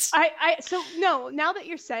point. Now that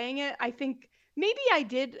you're saying it, I think maybe I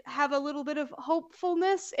did have a little bit of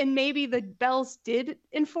hopefulness, and maybe the bells did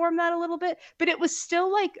inform that a little bit, but it was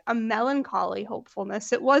still like a melancholy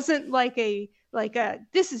hopefulness. It wasn't like a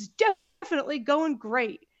this is definitely going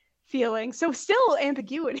great feeling. So still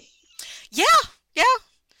ambiguity. Yeah.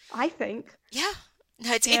 I think. Yeah.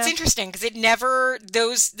 No, it's interesting, because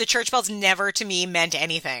the church bells never to me meant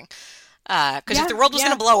anything. Because if the world was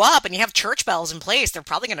going to blow up and you have church bells in place, they're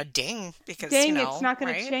probably going to ding, because it's not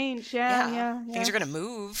going to change. Yeah. Things are going to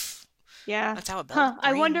move. Yeah, that's how it builds.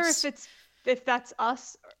 I wonder if that's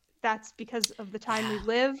us. That's because of the time we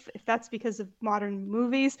live. If that's because of modern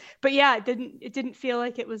movies, but yeah, it didn't feel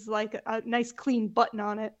like it was like a nice clean button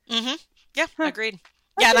on it. Mm-hmm. Yeah, agreed.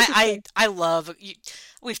 Yeah, and I love.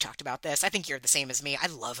 We've talked about this. I think you're the same as me. I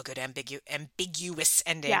love a good ambiguous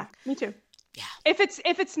ending. Yeah, me too. Yeah. If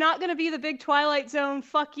it's not going to be the big Twilight Zone,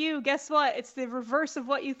 fuck you. Guess what? It's the reverse of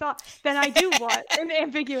what you thought. Then I do want an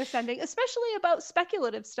ambiguous ending, especially about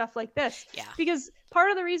speculative stuff like this. Yeah. Because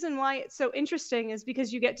part of the reason why it's so interesting is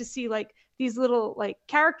because you get to see like these little like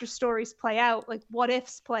character stories play out, like what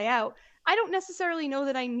ifs play out. I don't necessarily know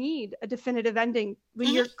that I need a definitive ending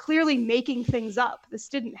when you're clearly making things up. This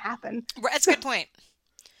didn't happen. That's a good point.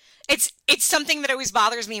 It's something that always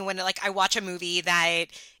bothers me when like I watch a movie that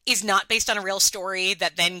is not based on a real story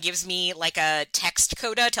that then gives me like a text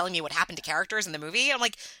coda telling me what happened to characters in the movie. I'm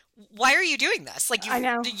like, why are you doing this? Like,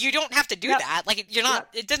 you don't have to do that. Like, you're not.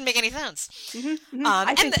 It doesn't make any sense.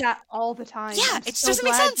 I think that all the time. Yeah, it doesn't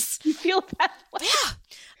make sense. You feel that way.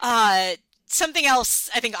 Yeah. Something else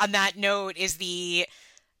I think on that note is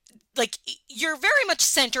like, you're very much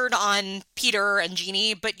centered on Peter and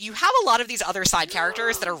Jeannie, but you have a lot of these other side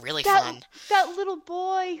characters that are really fun. That little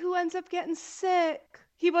boy who ends up getting sick.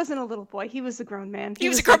 He wasn't a little boy. He was a grown man. They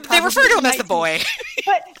refer to him as the boy.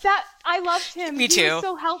 But I loved him. Me too. He was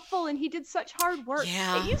so helpful, and he did such hard work.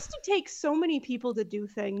 Yeah. It used to take so many people to do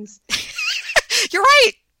things. You're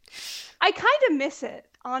right. I kind of miss it,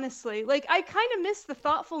 honestly. Like, I kind of miss the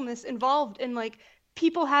thoughtfulness involved in, like,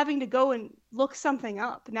 people having to go and look something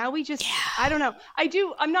up. Now we just, I don't know.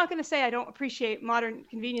 I'm not going to say I don't appreciate modern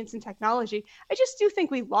convenience and technology. I just do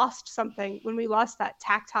think we lost something when we lost that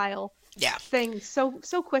tactile thing so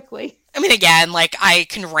quickly. I mean, again, like, I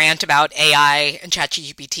can rant about AI and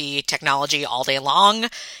ChatGPT technology all day long.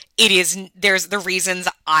 There's the reasons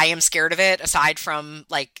I am scared of it, aside from,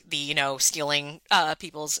 like, the, stealing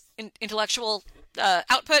people's intellectual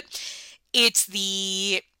output.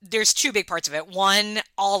 There's two big parts of it. One,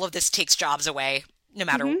 all of this takes jobs away, no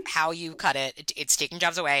matter how you cut it. It's taking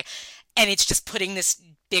jobs away. And it's just putting this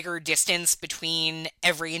bigger distance between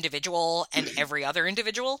every individual and every other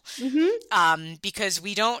individual. Because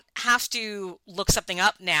we don't have to look something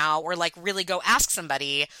up now or like really go ask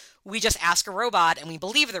somebody. We just ask a robot and we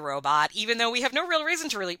believe the robot, even though we have no real reason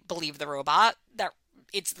to really believe the robot. The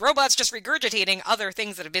robot's just regurgitating other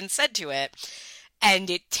things that have been said to it.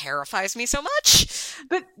 And it terrifies me so much.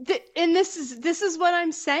 But and this is what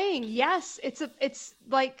I'm saying. Yes, it's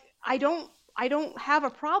like I don't have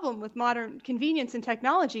a problem with modern convenience and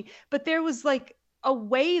technology, but there was like a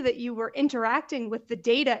way that you were interacting with the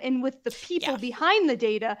data and with the people behind the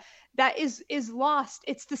data that is lost.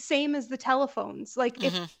 It's the same as the telephones. Like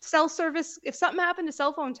if something happened to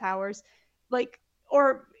cell phone towers,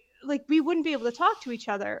 we wouldn't be able to talk to each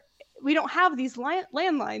other. We don't have these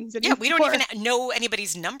landlines anymore. Yeah, we don't even know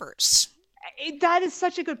anybody's numbers. That is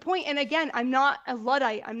such a good point. And again, I'm not a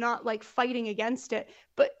Luddite. I'm not like fighting against it.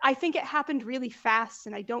 But I think it happened really fast.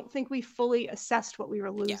 And I don't think we fully assessed what we were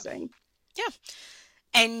losing. Yeah.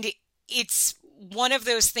 And it's one of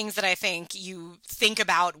those things that I think you think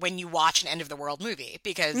about when you watch an end of the world movie.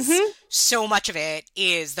 Because so much of it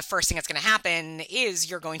is the first thing that's going to happen is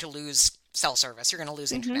you're going to lose cell service. You're going to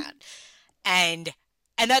lose internet. And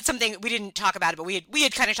that's something we didn't talk about, but we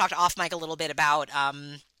had kind of talked off mic a little bit about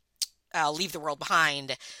Leave the World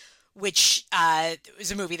Behind, which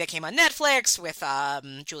is a movie that came on Netflix with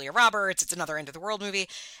Julia Roberts. It's another end of the world movie.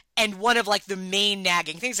 And one of like the main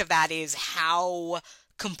nagging things of that is how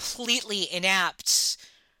completely inept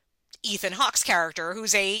Ethan Hawke's character,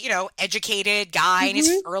 who's a, educated guy in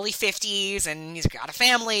his early 50s, and he's got a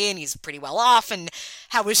family and he's pretty well off, and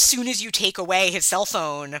how as soon as you take away his cell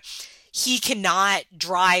phone, he cannot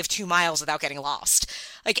drive 2 miles without getting lost.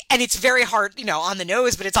 Like, and it's very hard, on the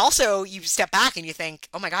nose, but it's also, you step back and you think,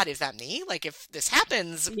 oh my God, is that me? Like, if this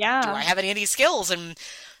happens, do I have any of these skills? And at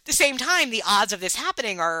the same time, the odds of this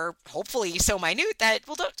happening are hopefully so minute that,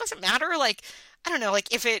 well, it doesn't matter. Like, I don't know,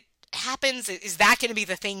 like, if it happens, is that going to be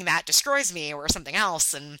the thing that destroys me or something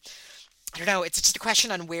else? And I don't know, it's just a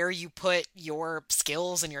question on where you put your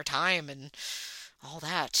skills and your time and all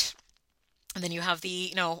that. And then you have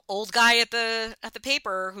the, old guy at the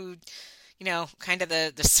paper who, kind of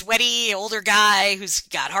the sweaty older guy who's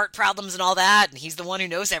got heart problems and all that. And he's the one who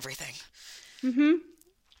knows everything.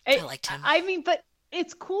 I liked him. I mean, but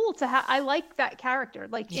it's cool to have, I like that character,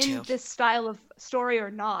 like this style of story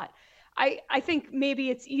or not. I think maybe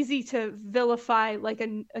it's easy to vilify like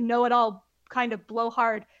a know-it-all kind of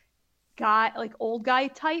blowhard guy, like old guy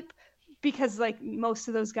type, because like most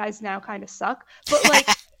of those guys now kind of suck. But like,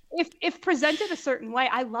 If presented a certain way,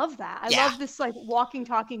 I love that. I love this like walking,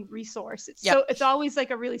 talking resource. It's always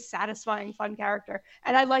like a really satisfying, fun character,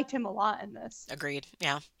 and I liked him a lot in this. Agreed.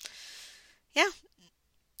 Yeah.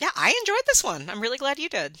 I enjoyed this one. I'm really glad you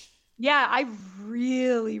did. Yeah, I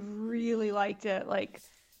really, really liked it. Like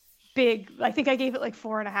big. I think I gave it like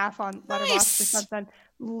 4.5 on Letterboxd or something.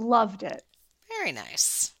 Loved it. Very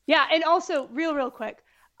nice. Yeah, and also real quick.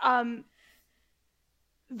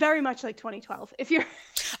 Very much like 2012. If you're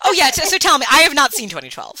Oh yeah, so tell me, I have not seen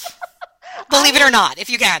 2012. Believe it or not, if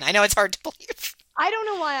you can. I know it's hard to believe. I don't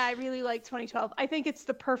know why I really like 2012. I think it's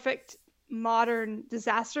the perfect modern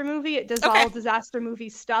disaster movie. It does all disaster movie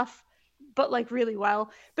stuff but like really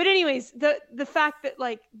well. But anyways, the fact that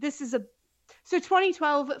like this is so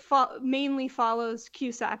 2012 mainly follows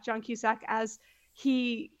John Cusack, as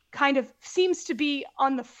he kind of seems to be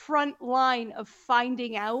on the front line of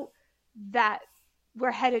finding out that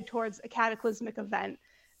we're headed towards a cataclysmic event.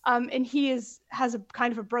 And he has a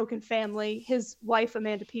kind of a broken family. His wife,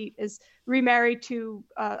 Amanda Peet, is remarried to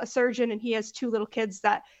a surgeon, and he has 2 little kids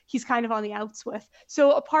that he's kind of on the outs with.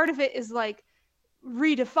 So a part of it is like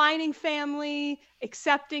redefining family,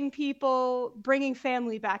 accepting people, bringing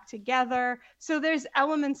family back together. So there's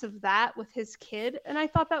elements of that with his kid, and I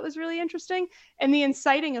thought that was really interesting. And the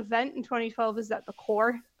inciting event in 2012 is that the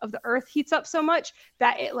core of the earth heats up so much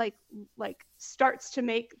that it like starts to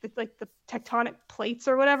make the tectonic plates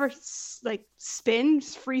or whatever like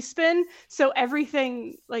free spin, so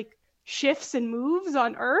everything like shifts and moves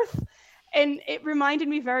on earth. And it reminded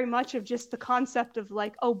me very much of just the concept of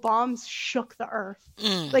like, oh, bombs shook the earth.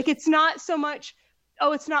 Like, it's not so much,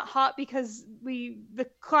 oh, it's not hot because the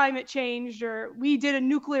climate changed, or we did a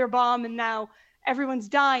nuclear bomb and now everyone's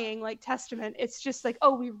dying, like Testament. It's just like,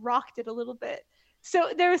 oh, we rocked it a little bit.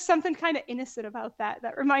 So there was something kind of innocent about that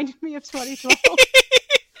reminded me of 2012.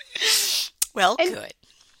 Well, good.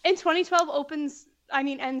 And 2012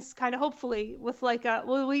 ends kind of hopefully with like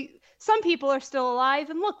some people are still alive,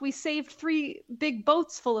 and look, we saved 3 big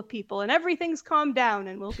boats full of people, and everything's calmed down,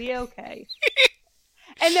 and we'll be okay.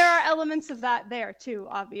 And there are elements of that there too,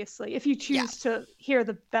 obviously, if you choose to hear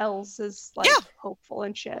the bells as like hopeful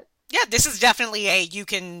and shit. Yeah, this is definitely you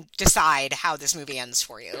can decide how this movie ends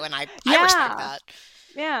for you, and I respect that.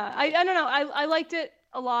 Yeah, I don't know. I liked it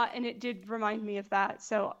a lot, and it did remind me of that.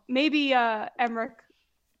 So maybe Emmerich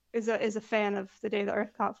is a fan of The Day the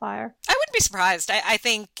Earth Caught Fire. I wouldn't be surprised. I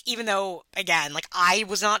think, even though, again, like I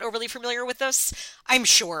was not overly familiar with this, I'm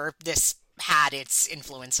sure this had its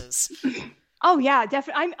influences. Oh yeah,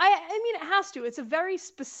 definitely. I mean, it has to. It's a very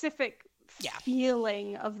specific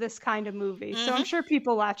feeling of this kind of movie, so I'm sure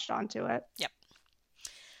people latched onto it. Yep.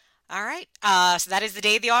 All right. So that is The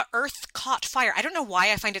Day the Earth Caught Fire. I don't know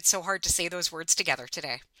why I find it so hard to say those words together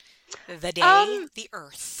today. The Day the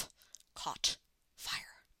Earth Caught Fire.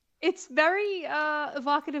 It's very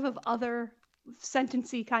evocative of other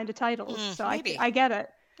sentency kind of titles, so maybe. I get it.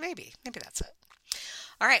 Maybe that's it.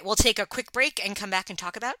 All right, we'll take a quick break and come back and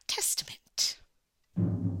talk about Testament.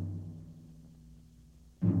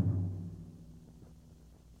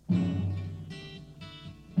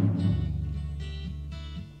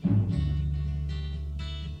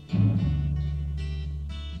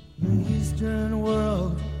 The Eastern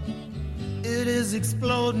world, it is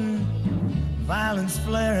exploding, violence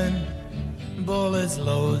flaring, bullets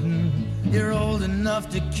loading. You're old enough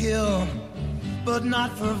to kill, but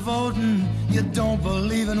not for voting. You don't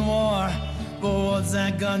believe in war, but what's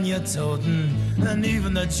that gun you're toting? And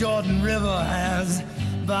even the Jordan River has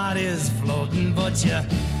bodies floating. But you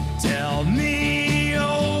tell me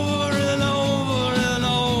over and over and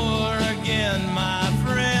over again, my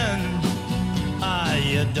friend,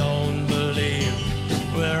 you don't believe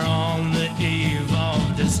we're on the eve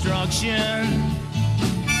of destruction.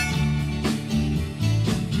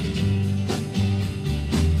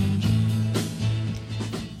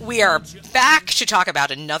 We are back to talk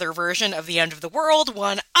about another version of The End of the World,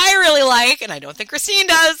 one I really like, and I don't think Christine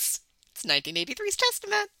does. It's 1983's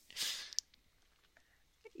Testament.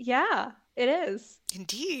 Yeah, it is.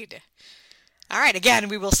 Indeed. All right, again,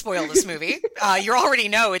 we will spoil this movie. You already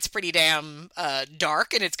know it's pretty damn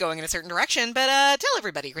dark, and it's going in a certain direction, but tell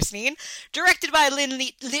everybody, Christine. Directed by Lynn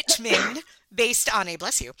Littman, based on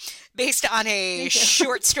a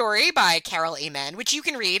short story by Carol Amen, which you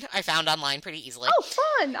can read. I found online pretty easily. Oh,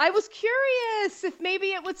 fun! I was curious if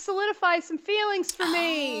maybe it would solidify some feelings for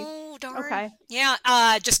me. Oh, darn. Okay. Yeah,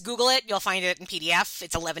 just Google it. You'll find it in PDF.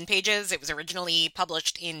 It's 11 pages. It was originally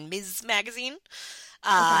published in Ms. Magazine.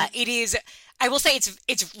 It is, I will say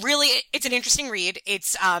it's an interesting read.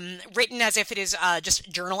 It's written as if it is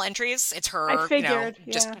just journal entries. It's her, I figured,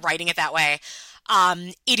 just writing it that way.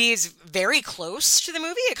 It is very close to the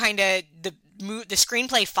movie. It kind of, the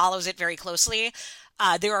screenplay follows it very closely.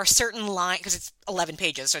 There are certain lines, because it's 11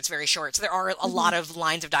 pages, so it's very short. So there are a lot of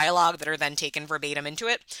lines of dialogue that are then taken verbatim into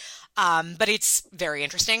it. But it's very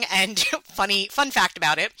interesting. And fun fact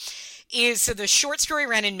about it is, so the short story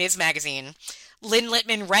ran in Ms. Magazine. Lynn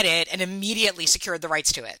Littman read it and immediately secured the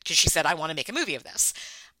rights to it because she said, I want to make a movie of this.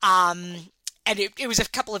 And it was a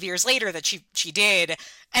couple of years later that she did.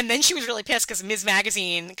 And then she was really pissed because Ms.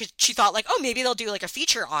 Magazine, because she thought like, oh, maybe they'll do like a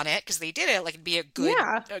feature on it because they did it. Like it'd be a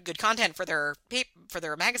good content for their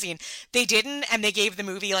magazine. They didn't. And they gave the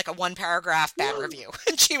movie like a 1-paragraph bad review.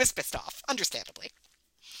 And she was pissed off, understandably.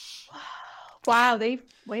 Wow,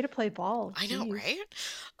 way to play ball. I know, Jeez.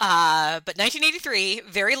 right? But 1983,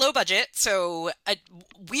 very low budget, so a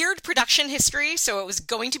weird production history. So it was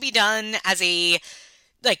going to be done as a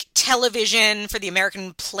like television for the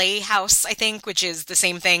American Playhouse, I think, which is the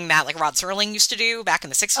same thing that like Rod Serling used to do back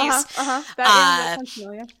in the 60s. That sounds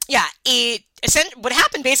familiar. Yeah, what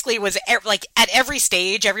happened basically was like at every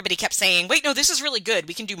stage, everybody kept saying, "Wait, no, this is really good.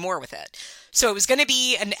 We can do more with it." So it was going to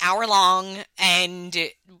be an hour long, and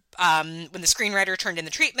when the screenwriter turned in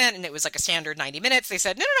the treatment, and it was like a standard 90 minutes, they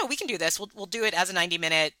said, "No, we can do this. We'll do it as a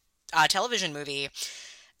 90-minute television movie."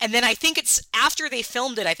 And then I think it's after they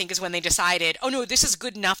filmed it, I think, is when they decided, oh, no, this is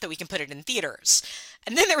good enough that we can put it in theaters.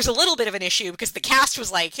 And then there was a little bit of an issue because the cast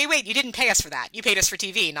was like, hey, wait, you didn't pay us for that. You paid us for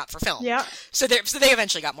TV, not for film. Yeah. So they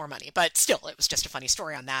eventually got more money. But still, it was just a funny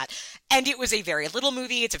story on that. And it was a very little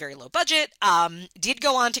movie. It's a very low budget. Did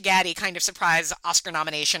go on to get a kind of surprise Oscar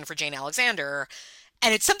nomination for Jane Alexander.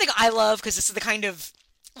 And it's something I love because this is the kind of,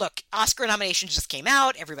 look, Oscar nominations just came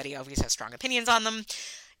out. Everybody always has strong opinions on them.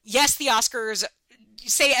 Yes, the Oscars,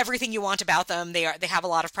 say everything you want about them. They have a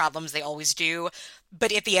lot of problems. They always do.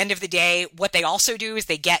 But at the end of the day, what they also do is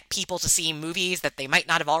they get people to see movies that they might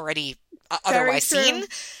not have already otherwise seen.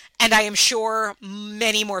 And I am sure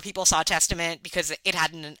many more people saw Testament because it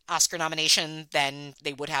had an Oscar nomination than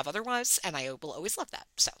they would have otherwise. And I will always love that.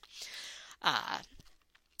 So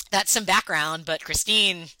that's some background. But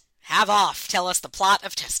Christine, have off. Tell us the plot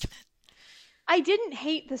of Testament. I didn't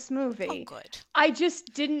hate this movie. Oh, good. I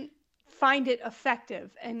just didn't find it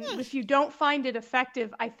effective. And if you don't find it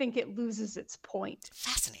effective, I think it loses its point.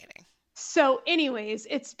 Fascinating. So anyways,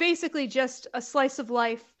 it's basically just a slice of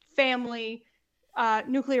life family,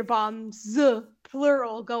 nuclear bombs,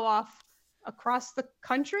 plural, go off across the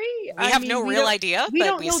country. We have no real idea, we but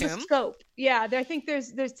don't we know assume. The scope. Yeah, I think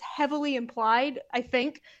there's heavily implied, I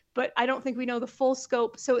think, but I don't think we know the full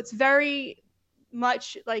scope. So it's very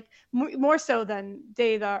much like more so than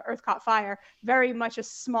Day the Earth Caught Fire, very much a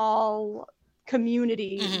small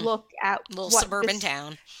community look at little suburban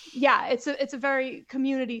town. Yeah, it's a very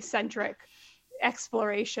community centric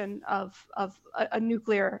exploration of a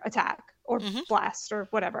nuclear attack or blast or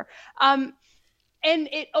whatever. And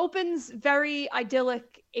it opens very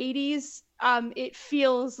idyllic 80s. It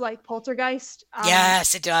feels like Poltergeist.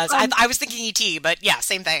 Yes, it does. I was thinking E.T., but yeah,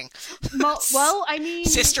 same thing. Well, I mean,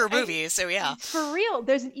 sister movies, so yeah. For real,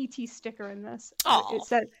 there's an E.T. sticker in this. Oh,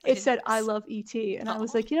 it said I love E.T. and I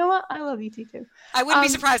was like, you know what? I love E.T. too. I wouldn't be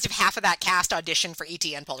surprised if half of that cast auditioned for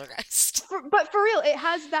E.T. and Poltergeist. But for real, it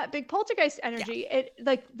has that big Poltergeist energy. Yeah. It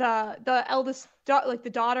like the eldest like the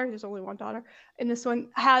daughter, there's only one daughter in this one,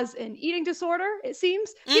 has an eating disorder, it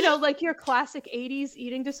seems. You know, like your classic 80s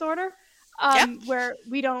eating disorder. Where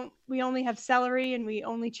we only have celery and we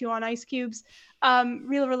only chew on ice cubes,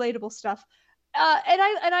 real relatable stuff.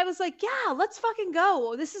 And I was like, yeah, let's fucking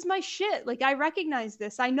go. This is my shit. Like, I recognize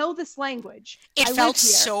this. I know this language. It felt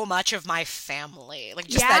so much of my family. Like,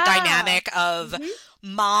 just that dynamic of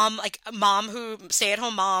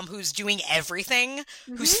stay-at-home mom who's doing everything,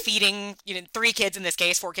 who's feeding, 3 kids in this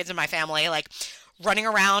case, 4 kids in my family, like, running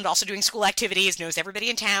around, also doing school activities, knows everybody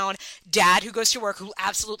in town. Dad who goes to work, who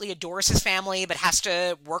absolutely adores his family, but has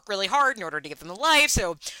to work really hard in order to get them to life.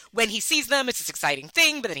 So when he sees them, it's this exciting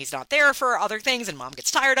thing, but then he's not there for other things, and mom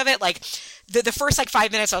gets tired of it. Like, the first,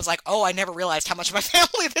 5 minutes, I was like, oh, I never realized how much of my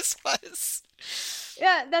family this was.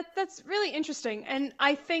 Yeah, that's really interesting. And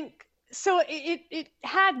I think, so it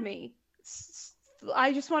had me.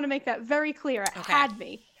 I just want to make that very clear. It had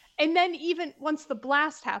me. And then even once the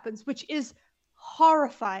blast happens, which is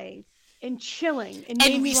horrifying and chilling and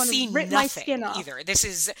made me want to rip my skin off. Either this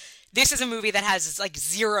is a movie that has like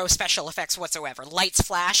 0 special effects whatsoever. Lights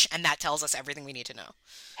flash, and that tells us everything we need to know.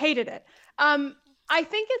 Hated it. I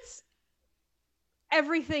think it's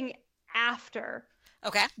everything after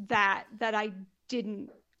that I didn't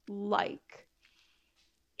like.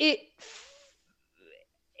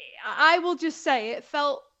 I will just say it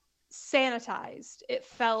felt sanitized. It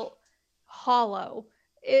felt hollow.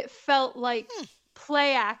 It felt like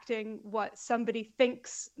play acting what somebody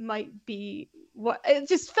thinks might be what. It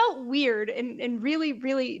just felt weird and really,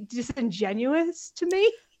 really disingenuous to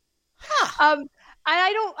me.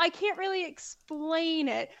 I can't really explain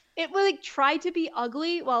it. It like tried to be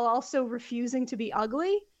ugly while also refusing to be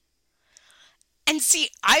ugly. And see,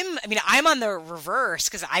 I'm on the reverse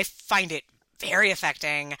because I find it very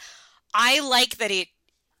affecting. I like that it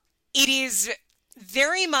is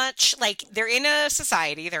very much like they're in a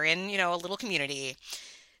society, they're in, a little community.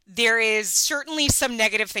 There is certainly some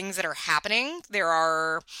negative things that are happening. There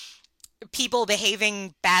are people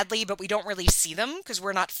behaving badly, but we don't really see them because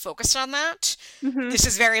we're not focused on that. Mm-hmm. This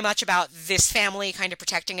is very much about this family kind of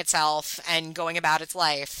protecting itself and going about its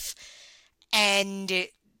life. And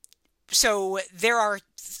so there are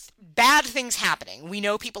bad things happening. We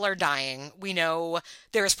know people are dying. We know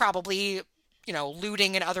there's probably,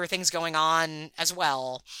 looting and other things going on as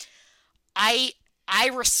well.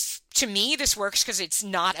 To me, this works because it's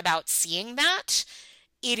not about seeing that.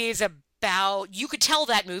 It is about, you could tell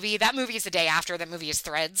that movie is the day after, that movie is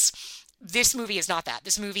Threads. This movie is not that.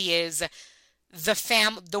 This movie is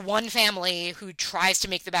the one family who tries to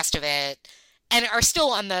make the best of it and are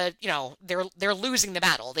still on the, they're losing the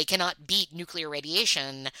battle. They cannot beat nuclear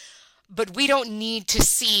radiation, but we don't need to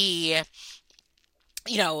see,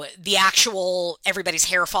 the actual everybody's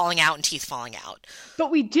hair falling out and teeth falling out. But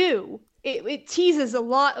we do. It teases a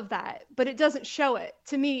lot of that, but it doesn't show it.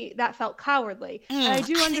 To me, that felt cowardly. And I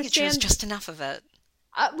do understand. I think it shows just enough of it.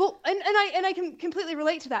 I can completely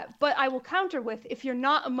relate to that. But I will counter with, if you're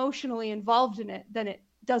not emotionally involved in it, then it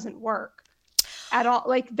doesn't work at all.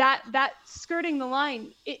 Like that skirting the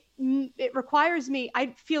line, it requires me.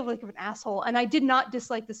 I feel like an asshole, and I did not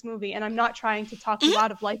dislike this movie, and I'm not trying to talk you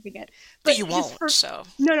out of liking it. But you won't. So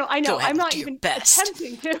no, I know. I'm not even best.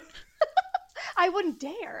 attempting to. I wouldn't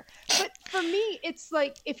dare. But for me, it's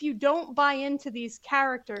like, if you don't buy into these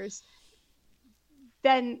characters,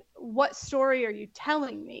 then what story are you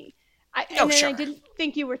telling me? I didn't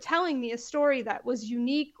think you were telling me a story that was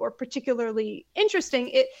unique or particularly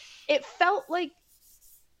interesting. It felt like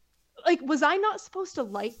was I not supposed to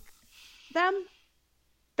like them?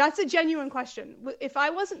 That's a genuine question. If I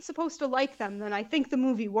wasn't supposed to like them, then I think the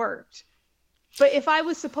movie worked. But if I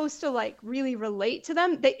was supposed to really relate to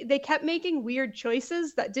them, they kept making weird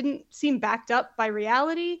choices that didn't seem backed up by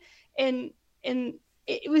reality, and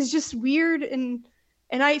it was just weird, and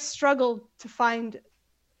I struggled to find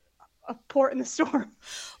a port in the storm.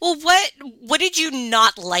 Well, what did you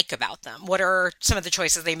not like about them? What are some of the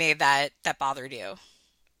choices they made that bothered you?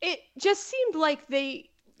 It just seemed like they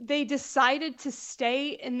decided to stay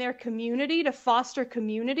in their community to foster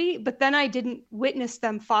community, but then I didn't witness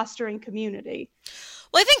them fostering community.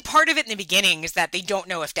 Well, I think part of it in the beginning is that they don't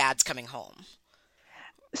know if Dad's coming home.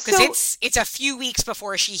 Because it's a few weeks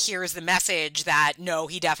before she hears the message that, no,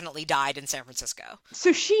 he definitely died in San Francisco.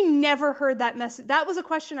 So she never heard that message. That was a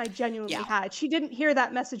question I genuinely had. She didn't hear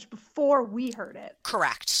that message before we heard it.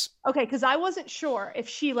 Correct. Okay, because I wasn't sure if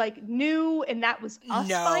she knew and that was us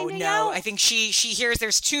finding out. No. I think she hears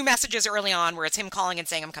there's two messages early on where it's him calling and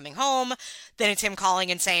saying, I'm coming home. Then it's him calling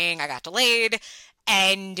and saying, I got delayed.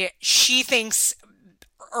 And she thinks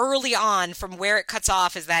early on, from where it cuts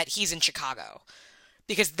off, is that he's in Chicago.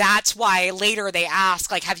 Because that's why later they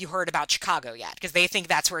ask, have you heard about Chicago yet? Because they think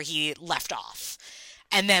that's where he left off.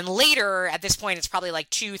 And then later, at this point, it's probably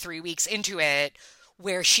 2-3 weeks into it,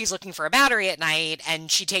 where she's looking for a battery at night,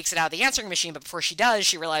 and she takes it out of the answering machine, but before she does,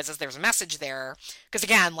 she realizes there's a message there. Because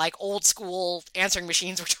again, old school answering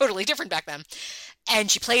machines were totally different back then.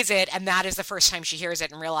 And she plays it, and that is the first time she hears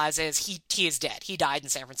it and realizes he is dead. He died in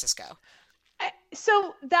San Francisco.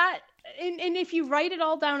 So that... And if you write it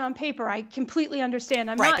all down on paper, I completely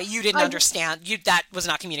understand. But you didn't understand. That was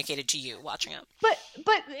not communicated to you watching it. But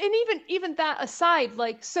and even that aside,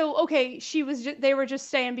 okay, they were just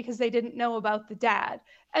saying because they didn't know about the dad,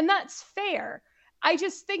 and that's fair. I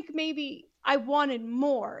just think maybe I wanted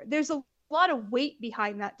more. There's a lot of weight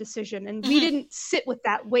behind that decision, and we didn't sit with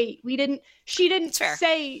that weight. She didn't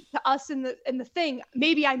say to us in the thing,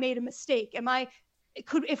 maybe I made a mistake.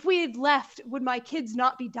 If we had left, would my kids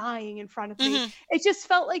not be dying in front of me? It just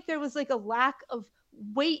felt like there was a lack of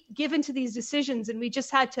weight given to these decisions, and we just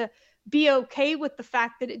had to be okay with the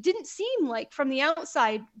fact that it didn't seem like, from the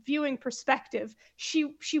outside viewing perspective, she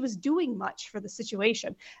was doing much for the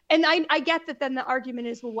situation. And I get that then the argument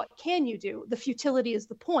is, well, what can you do? The futility is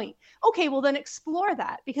the point. Okay, well then explore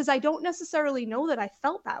that, because I don't necessarily know that I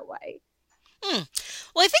felt that way. Well,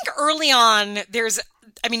 I think early on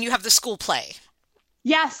you have the school play.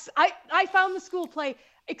 Yes, I found the school play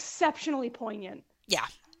exceptionally poignant. Yeah.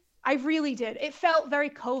 I really did. It felt very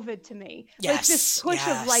COVID to me. Yes. This push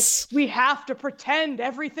of we have to pretend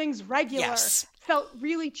everything's regular. Yes. Felt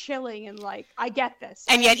really chilling, and I get this.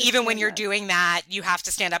 And yet even when you're doing that, you have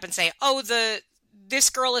to stand up and say, oh, this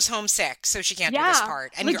girl is homesick, so she can't do this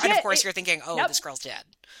part. And of course you're thinking, oh, this girl's dead.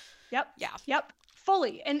 Yep. Yeah. Yep.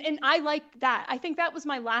 Fully. And I like that. I think that was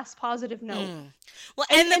my last positive note. Well,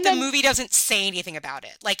 and the movie doesn't say anything about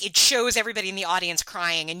it. It shows everybody in the audience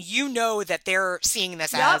crying, and that they're seeing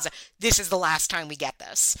this as, this is the last time we get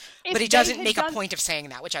this. But it doesn't make a point of saying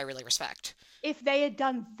that, which I really respect. if they had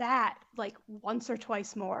done that like once or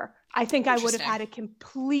twice more, I think I would have had a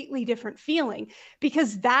completely different feeling,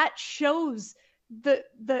 because that shows the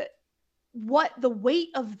weight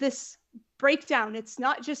of this breakdown. It's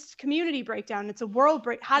not just community breakdown, it's a world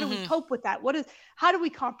break. How do we cope with that? How do we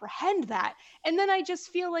comprehend that? And then I just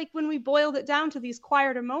feel like when we boiled it down to these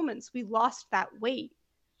quieter moments, we lost that weight.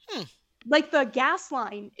 Like the gas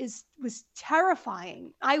line was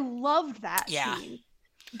terrifying. I loved that scene.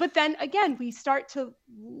 But then again, we start to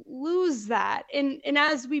lose that. And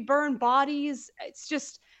as we burn bodies, it's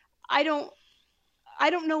just, I don't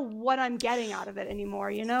know what I'm getting out of it anymore,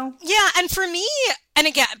 you know? Yeah, and for me, and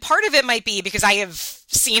again, part of it might be because I have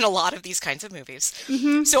seen a lot of these kinds of movies.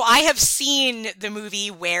 So I have seen the movie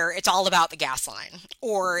where it's all about the gas line,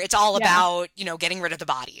 or it's all about, you know, getting rid of the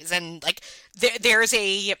bodies. And like, there's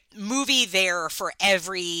a movie there for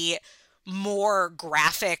every more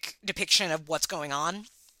graphic depiction of what's going on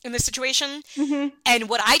in this situation. And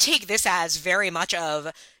what I take this as very much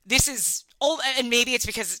of, this is, and maybe it's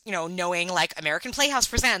because, you know, knowing like American Playhouse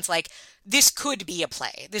Presents, like this could be a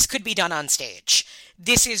play. This could be done on stage.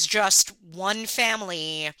 This is just one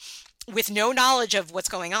family with no knowledge of what's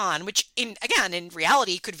going on, which in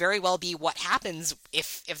reality could very well be what happens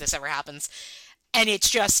if this ever happens. And it's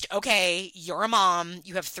just, okay, you're a mom,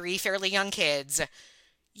 you have 3 fairly young kids.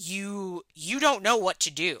 You don't know what to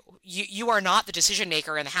do. You are not the decision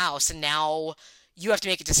maker in the house, and now you have to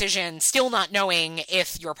make a decision, still not knowing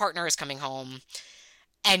if your partner is coming home.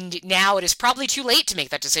 And now it is probably too late to make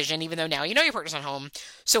that decision, even though now you know your partner's not home.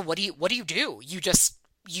 So what do you do?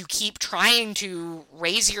 You keep trying to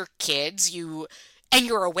raise your kids, and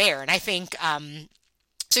you're aware. And I think,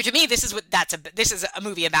 so to me, this is a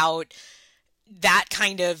movie about that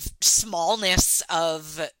kind of smallness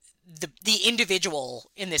of the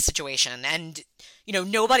individual in this situation. And, you know,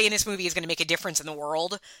 nobody in this movie is going to make a difference in the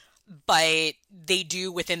world, but they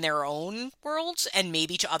do within their own worlds and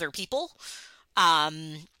maybe to other people.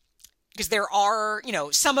 Because there are, you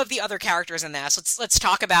know, some of the other characters in this. Let's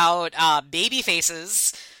talk about baby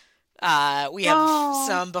faces. We have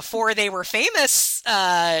some before they were famous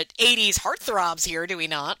 80s heartthrobs here, do we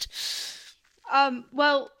not?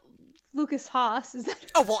 Well, Lukas Haas, is that?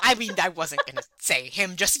 Oh, well, I mean, I wasn't going to say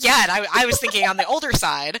him just yet. I was thinking on the older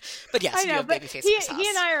side, but yes, I know, you have but babyface. He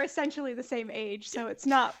and I are essentially the same age, so it's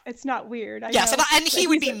not weird. Yes, and he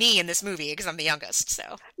would be me in this movie because I'm the youngest.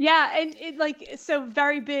 So yeah, and it so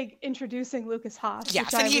very big introducing Lukas Haas.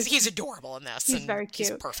 Yes, and he's adorable in this. He's very cute.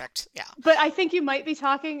 He's perfect. Yeah. But I think you might be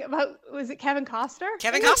talking about, was it Kevin Costner?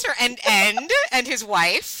 Kevin Costner and his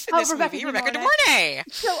wife in this movie, Rebecca De Mornay.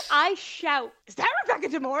 So I shout, "Is that Rebecca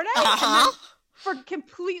De Mornay?" For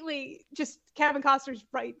completely just Kevin Costner's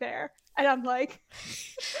right there. And I'm like,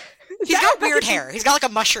 he's got weird hair. He's got like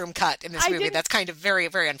a mushroom cut in this movie. That's kind of very,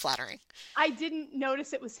 very unflattering. I didn't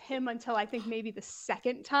notice it was him until I think maybe the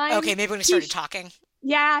second time. Okay, maybe when he started talking.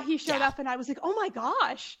 Yeah, he showed up and I was like, oh my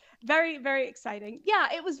gosh. Very, very exciting. Yeah,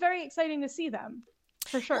 it was very exciting to see them,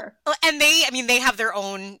 for sure. Well, and they have their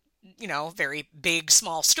own, you know, very big,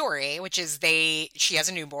 small story, which is she has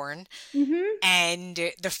a newborn. And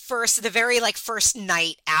the very like first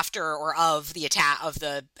night after or of the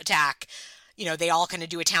attack, you know, they all kind of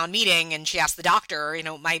do a town meeting, and she asks the doctor, you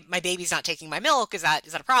know, my baby's not taking my milk. Is that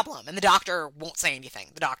a problem? And the doctor won't say anything.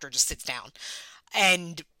 The doctor just sits down.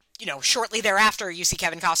 And, you know, shortly thereafter, you see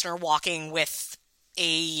Kevin Costner walking with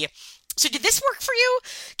so did this work for you?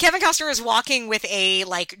 Kevin Costner is walking with a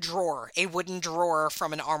wooden drawer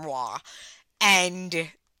from an armoire. And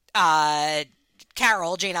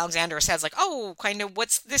Carol, Jane Alexander, says like, oh, kind of,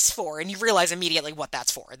 what's this for? And you realize immediately what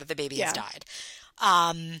that's for, that the baby has died.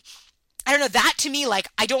 I don't know, that to me, like,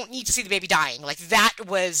 I don't need to see the baby dying. Like, that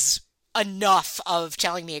was enough of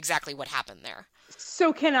telling me exactly what happened there.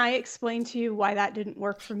 So can I explain to you why that didn't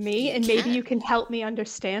work for me? And maybe you can help me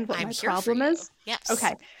understand what my problem is? Yes.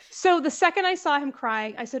 Okay. So the second I saw him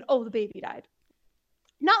crying, I said, oh, the baby died.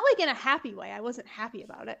 Not like in a happy way. I wasn't happy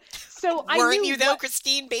about it. So weren't you though,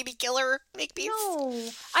 Christine, baby killer, Makepeace? No,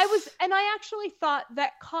 I was, and I actually thought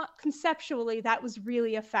that conceptually that was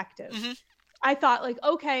really effective. I thought like,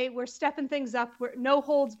 okay, we're stepping things up. We're no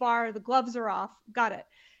holds bar. The gloves are off. Got it.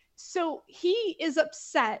 So he is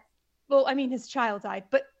upset. Well, I mean, his child died,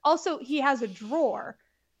 but also he has a drawer,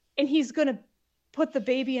 and he's going to put the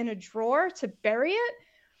baby in a drawer to bury it,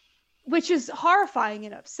 which is horrifying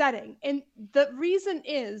and upsetting. And the reason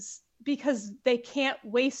is because they can't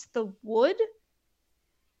waste the wood.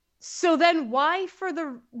 So then why for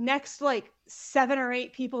the next like 7 or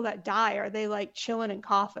 8 people that die are they like chilling in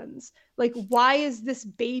coffins? Like, why is this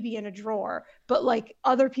baby in a drawer, but like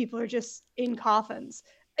other people are just in coffins?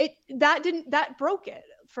 That broke it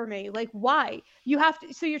for me. Like, why?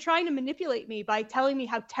 So you're trying to manipulate me by telling me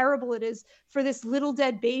how terrible it is for this little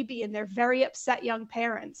dead baby and their very upset young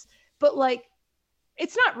parents. But like,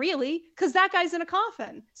 it's not really, because that guy's in a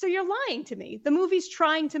coffin. So you're lying to me. The movie's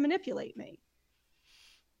trying to manipulate me.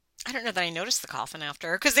 I don't know that I noticed the coffin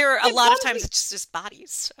after, because there are a lot of times it's just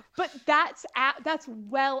bodies. So. But that's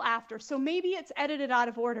well after. So maybe it's edited out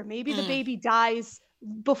of order. Maybe the baby dies.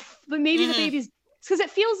 Maybe the baby's, because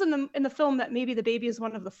it feels in the film that maybe the baby is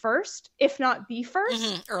one of the first, if not the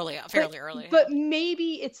first. Fairly early. But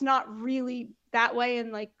maybe it's not really that way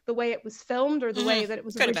in like the way it was filmed or the way that it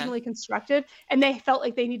was originally constructed. And they felt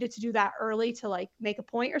like they needed to do that early to like make a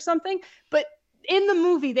point or something. But in the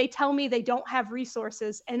movie, they tell me they don't have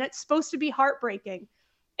resources and it's supposed to be heartbreaking.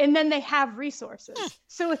 And then they have resources.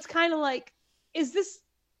 So it's kind of like,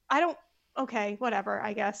 okay, whatever,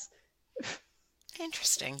 I guess.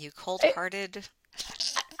 Interesting. You cold-hearted.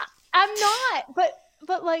 I'm not,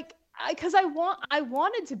 but like, because I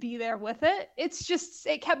wanted to be there with it. It's just,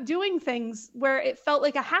 it kept doing things where it felt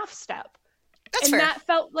like a half step. That's fair. That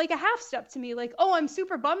felt like a half step to me. Like, oh, I'm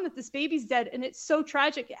super bummed that this baby's dead and it's so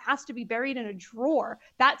tragic. It has to be buried in a drawer.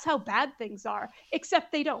 That's how bad things are.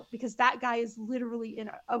 Except they don't, because that guy is literally in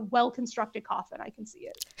a well-constructed coffin. I can see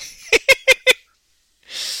it.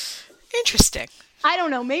 Interesting. I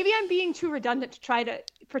don't know. Maybe I'm being too redundant to try to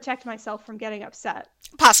protect myself from getting upset.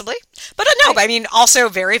 Possibly. But no, I mean, also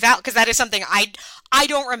very valid, because that is something I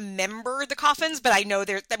don't remember the coffins, but I know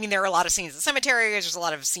there are a lot of scenes in cemeteries. There's a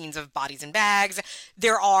lot of scenes of bodies in bags.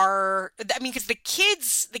 Because the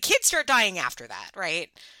kids start dying after that, right?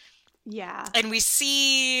 Yeah. And we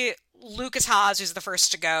see Lukas Haas, who's the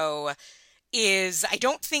first to go, I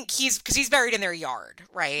don't think because he's buried in their yard,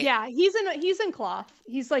 right? Yeah, he's in cloth.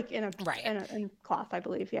 He's like in cloth, I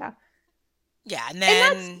believe. Yeah. Yeah, and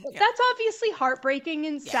then that's obviously heartbreaking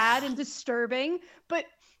and sad and disturbing. But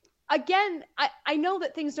again, I know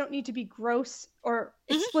that things don't need to be gross or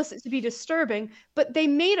explicit to be disturbing, but they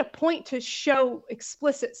made a point to show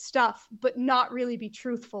explicit stuff, but not really be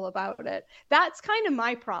truthful about it. That's kind of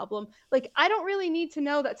my problem. Like, I don't really need to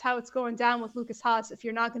know that's how it's going down with Lukas Haas if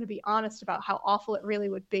you're not going to be honest about how awful it really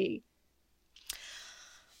would be.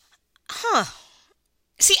 Huh.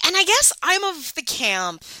 See, and I guess I'm of the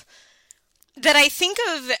camp that I think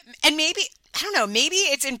of, and maybe, I don't know, maybe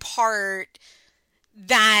it's in part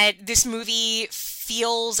that this movie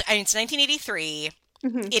feels, I mean, it's 1983,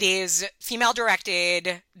 it is female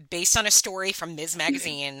directed, based on a story from Ms.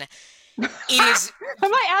 Magazine. It is.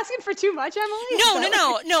 Am I asking for too much, Emily?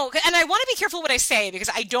 No. And I want to be careful what I say, because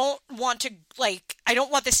I don't want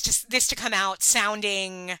this to come out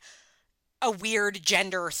sounding a weird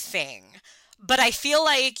gender thing. But I feel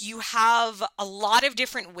like you have a lot of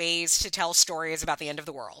different ways to tell stories about the end of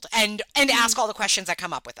the world and ask all the questions that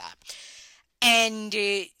come up with that. And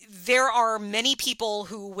there are many people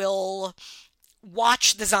who will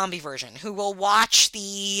watch the zombie version, who will watch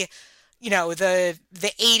the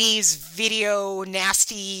 80s video,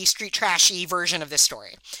 nasty, street trashy version of this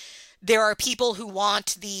story. There are people who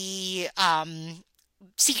want the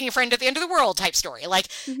seeking a friend at the end of the world type story. Like,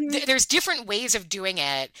 there's different ways of doing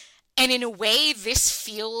it. And in a way, this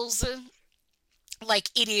feels like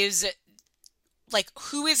it is, like,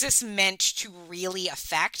 who is this meant to really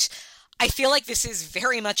affect? I feel like this is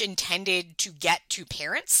very much intended to get to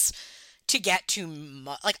parents, to get to,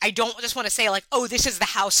 like, I don't just want to say, like, oh, this is the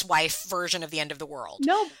housewife version of the end of the world.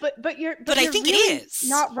 No, but you're I think really it is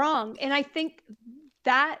not wrong. And I think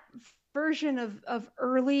that version of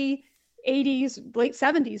early 80s, late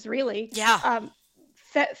 70s, really. Yeah.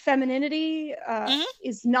 Femininity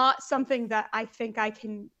is not something that I think I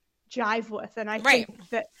can jive with. And I think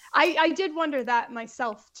that I did wonder that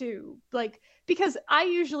myself too, like, because I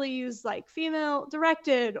usually use like female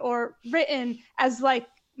directed or written as like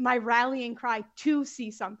my rallying cry to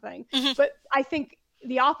see something. But I think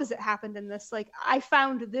the opposite happened in this. Like, I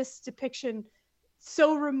found this depiction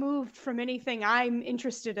so removed from anything I'm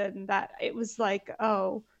interested in that it was like,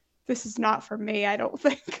 oh, this is not for me, I don't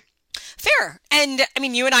think. Fair. And I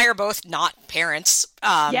mean, you and I are both not parents.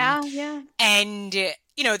 Yeah. And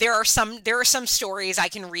there are some stories I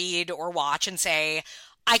can read or watch and say,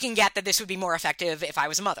 I can get that this would be more effective if I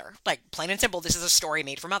was a mother. Like, plain and simple, this is a story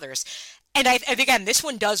made for mothers. And again, this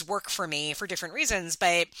one does work for me for different reasons,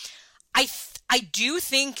 but I do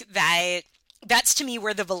think that that's, to me,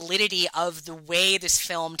 where the validity of the way this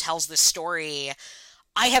film tells this story,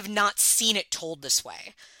 I have not seen it told this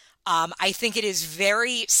way. I think it is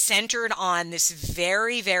very centered on this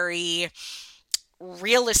very, very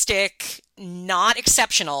realistic, not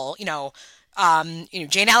exceptional,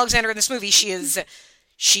 Jane Alexander in this movie, she's a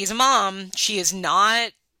mom. She is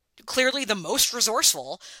not clearly the most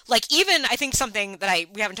resourceful. Like, even, I think something that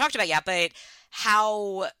we haven't talked about yet, but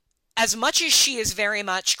how, as much as she is very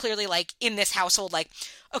much clearly, like, in this household, like,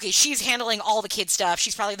 okay, she's handling all the kid stuff.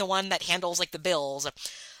 She's probably the one that handles, like, the bills.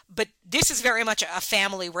 But this is very much a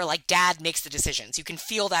family where, like, dad makes the decisions. You can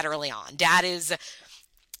feel that early on. Dad is,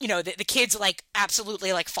 you know, the kids, like,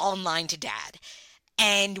 absolutely, like, fall in line to dad.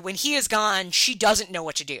 And when he is gone, she doesn't know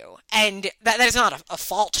what to do. And that is not a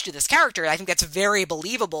fault to this character. I think that's very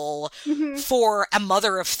believable for a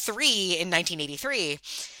mother of 3 in 1983.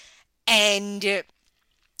 And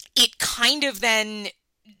it kind of then,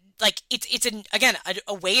 like, it's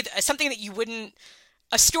a way, something that you wouldn't,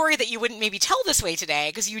 a story that you wouldn't maybe tell this way today,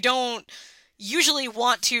 because you don't usually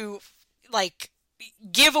want to, like,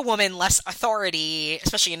 give a woman less authority,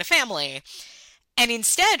 especially in a family. And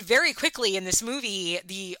instead, very quickly in this movie,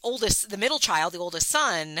 the middle child, the oldest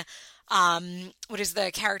son, what is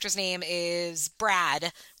the character's name, is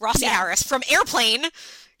Brad, Rossi Harris from Airplane.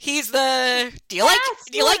 He's the, do you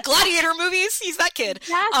like Gladiator movies? He's that kid.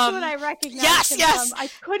 That's what I recognize. Yes. I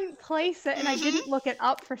couldn't place it, and I didn't look it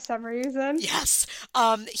up for some reason. Yes.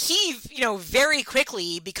 He, you know, very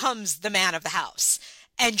quickly becomes the man of the house.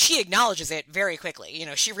 And she acknowledges it very quickly. You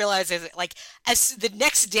know, she realizes, like, as the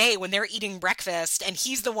next day when they're eating breakfast and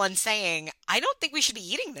he's the one saying, I don't think we should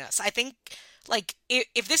be eating this. I think, like,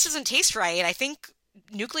 if this doesn't taste right, I think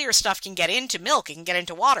nuclear stuff can get into milk, it can get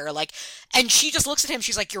into water. Like, and she just looks at him.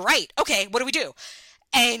 She's like, you're right. Okay, what do we do?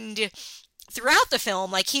 And throughout the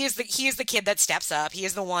film, like, he is the kid that steps up. He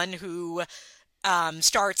is the one who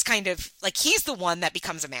starts kind of, like, he's the one that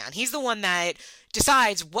becomes a man. He's the one that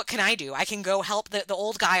decides, what can I do? I can go help the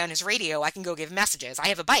old guy on his radio. I can go give messages. I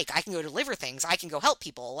have a bike. I can go deliver things. I can go help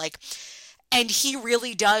people. Like, and he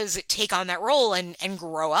really does take on that role and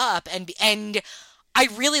grow up. And I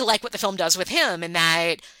really like what the film does with him, in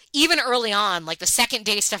that even early on, like, the second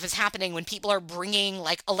day stuff is happening when people are bringing,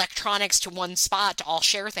 like, electronics to one spot to all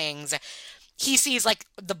share things. He sees, like,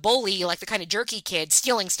 the bully, like the kind of jerky kid,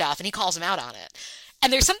 stealing stuff, and he calls him out on it.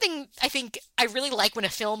 And there's something I think I really like when a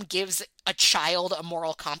film gives a child a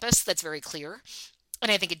moral compass that's very clear.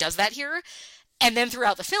 And I think it does that here. And then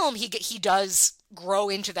throughout the film, he does grow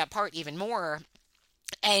into that part even more.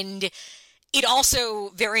 And it also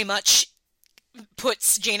very much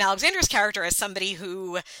puts Jane Alexander's character as somebody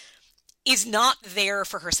who is not there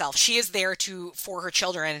for herself. She is there for her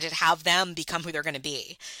children and to have them become who they're going to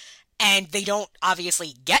be. And they don't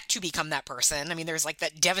obviously get to become that person. I mean, there's, like,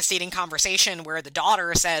 that devastating conversation where the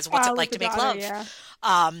daughter says, what's it like to make love?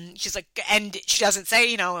 Yeah. She's like, and she doesn't say,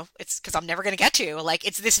 you know, it's because I'm never going to get to. Like,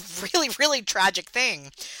 it's this really, really tragic thing.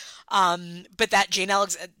 But that Jane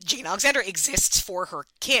Alexander exists for her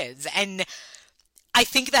kids. And I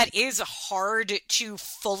think that is hard to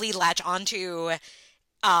fully latch onto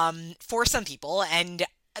for some people. And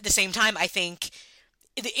at the same time, I think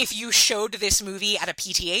if you showed this movie at a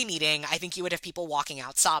PTA meeting, I think you would have people walking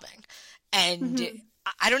out sobbing. And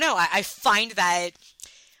I don't know, I find that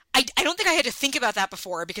I don't think I had to think about that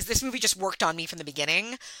before, because this movie just worked on me from the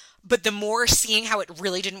beginning. But the more seeing how it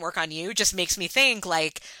really didn't work on you just makes me think,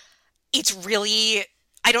 like, it's really,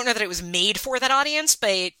 I don't know that it was made for that audience,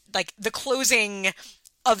 but, like, the closing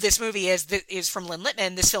of this movie is from Lynn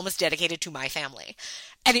Littman. This film is dedicated to my family.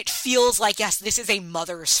 And it feels like, yes, this is a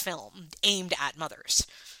mother's film aimed at mothers.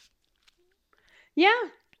 Yeah.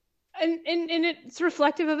 And it's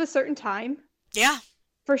reflective of a certain time. Yeah.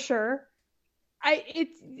 For sure. I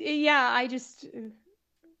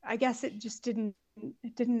guess it just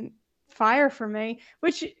didn't fire for me,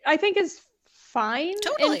 which I think is fine.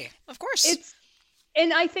 Totally. And of course.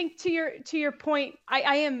 And I think to your point,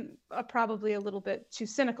 I am probably a little bit too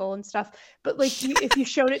cynical and stuff, but, like, if you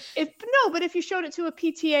showed it to a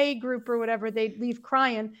PTA group or whatever, they'd leave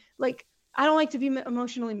crying. Like, I don't like to be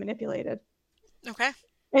emotionally manipulated. Okay.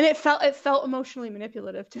 And it felt emotionally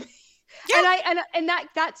manipulative to me. Yeah. And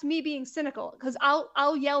that's me being cynical, because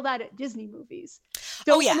I'll yell that at Disney movies.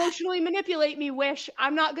 Don't emotionally manipulate me, Wish.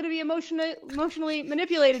 I'm not going to be emotionally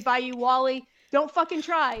manipulated by you, Wally. Don't fucking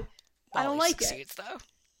try. I don't like it. Though.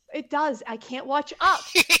 It does. I can't watch Up.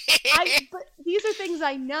 But these are things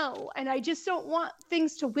I know, and I just don't want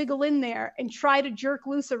things to wiggle in there and try to jerk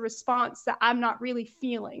loose a response that I'm not really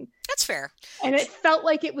feeling. That's fair. And it felt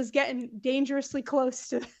like it was getting dangerously close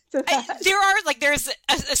to that. There's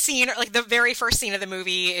a scene, like the very first scene of the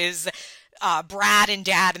movie is Brad and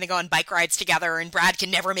Dad, and they go on bike rides together, and Brad can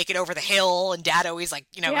never make it over the hill, and Dad always, like,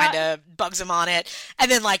 you know, kind of bugs him on it. And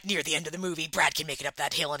then, like, near the end of the movie, Brad can make it up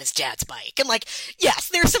that hill on his dad's bike. And, like, yes,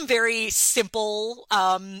 there's some very simple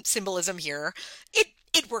symbolism here.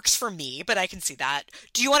 It works for me, but I can see that.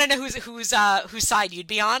 Do you want to know whose side you'd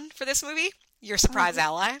be on for this movie? Your surprise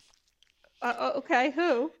ally? Okay,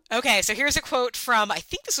 who? Okay, so here's a quote from, I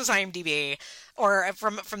think this was IMDb, or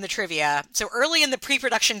from the trivia. So early in the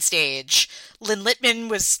pre-production stage, Lynn Littman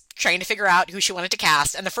was trying to figure out who she wanted to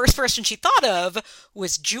cast, and the first person she thought of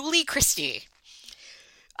was Julie Christie.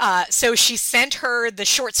 So she sent her the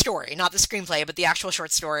short story, not the screenplay, but the actual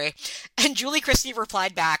short story. And Julie Christie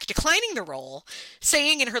replied back, declining the role,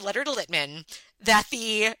 saying in her letter to Littman that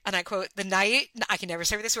and I quote, I can never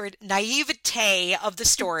say this word, naivete of the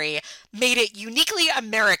story made it uniquely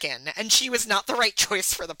American, and she was not the right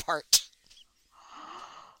choice for the part.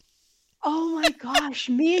 Oh my gosh,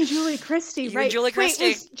 me and Julie Christie, right? And Julie Christie.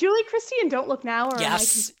 Wait, was Julie Christie in Don't Look Now? Or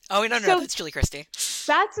yes. No, that's Julie Christie.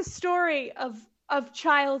 That's a story of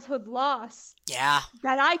childhood loss. Yeah.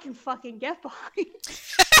 That I can fucking get behind.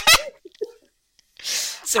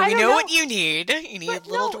 So we know what you need. You need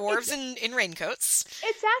little dwarves in raincoats.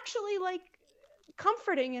 It's actually like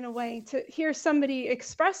comforting in a way to hear somebody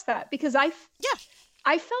express that, because I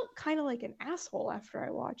felt kind of like an asshole after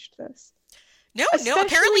I watched this. No,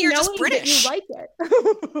 apparently you're just British. You like it.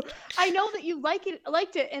 I know that you liked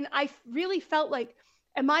it, and I really felt like,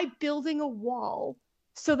 am I building a wall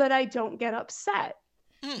so that I don't get upset?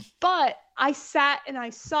 But I sat and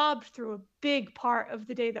I sobbed through a big part of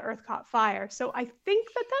The Day the Earth Caught Fire. So I think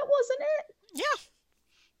that wasn't it. Yeah.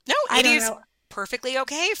 No, it is perfectly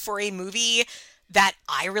okay for a movie that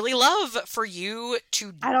I really love for you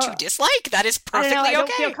to dislike. That is perfectly okay. I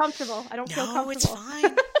don't feel comfortable. I don't feel comfortable. No, it's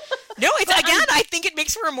fine. No, it's again, I think it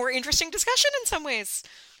makes for a more interesting discussion in some ways.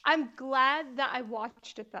 I'm glad that I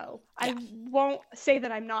watched it, though. Yeah. I won't say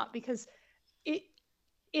that I'm not, because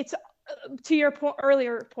it's to your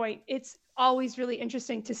earlier point, it's always really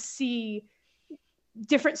interesting to see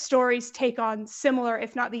different stories take on similar,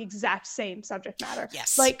 if not the exact same subject matter.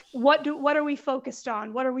 Yes. Like what are we focused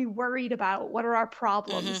on? What are we worried about? What are our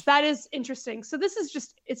problems? Mm-hmm. That is interesting. So it's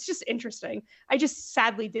just interesting. I just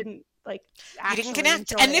sadly didn't you didn't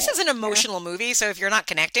connect. And this is an emotional movie, so if you're not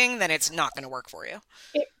connecting, then it's not going to work for you.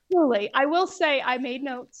 I will say I made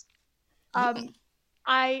notes.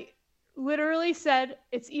 I literally said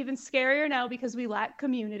it's even scarier now because we lack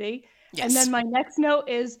community. Yes. And then my next note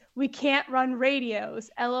is we can't run radios.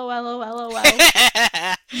 LOL.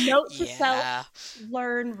 Note to self,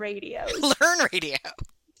 learn radios. Learn radio.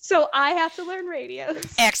 So I have to learn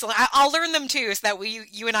radios. Excellent. I'll learn them too, so that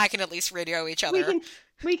you and I can at least radio each other.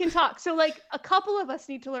 We can talk. So a couple of us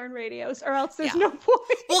need to learn radios, or else there's no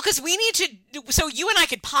point. Well, because we need to. So you and I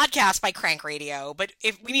could podcast by crank radio, but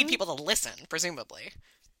if we need people to listen, presumably,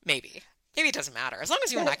 maybe it doesn't matter. As long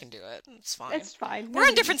as you and I can do it, it's fine. It's fine. We're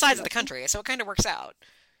on different sides of the country, so it kind of works out.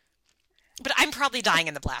 But I'm probably dying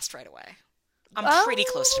in the blast right away. I'm pretty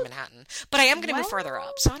close to Manhattan, but I am going to move further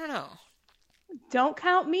up, so I don't know. Don't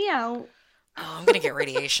count me out. Oh, I'm going to get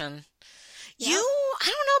radiation. Yeah. I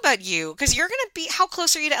don't know about you, because you're going to be, how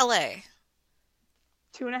close are you to LA?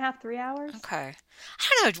 2.5, 3 hours. Okay.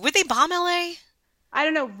 I don't know. Would they bomb LA? I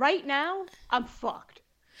don't know. Right now, I'm fucked.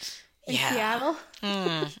 In Seattle.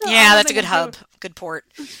 Yeah, that's a good hub. Good port.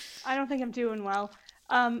 I don't think I'm doing well.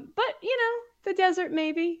 But, the desert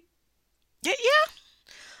maybe. Yeah.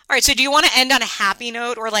 All right, so do you want to end on a happy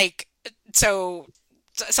note, or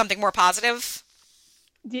something more positive?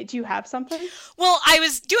 Do you have something? Well, I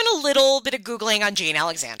was doing a little bit of Googling on Jane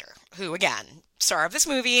Alexander, who, again, star of this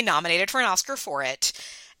movie, nominated for an Oscar for it.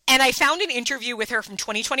 And I found an interview with her from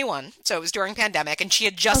 2021, so it was during pandemic, and she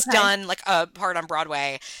had just done a part on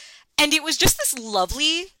Broadway. And it was just this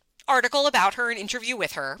lovely article about her, an interview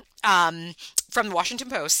with her from the Washington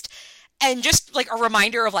Post. And just a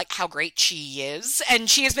reminder of how great she is. And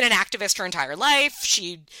she has been an activist her entire life.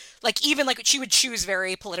 She she would choose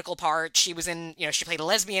very political parts. She was in, she played a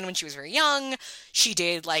lesbian when she was very young. She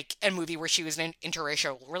did a movie where she was in an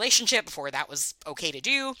interracial relationship before that was okay to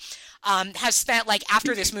do. Has spent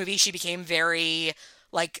after this movie, she became very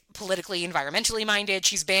politically, environmentally minded.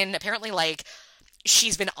 She's been apparently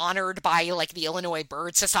she's been honored by the Illinois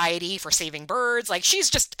Bird Society for saving birds.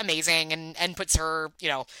 She's just amazing and puts her,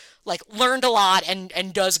 learned a lot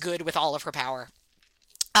and does good with all of her power.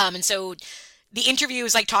 And so the interview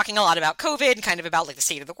is talking a lot about COVID and kind of about the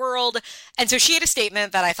state of the world. And so she had a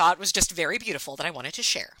statement that I thought was just very beautiful that I wanted to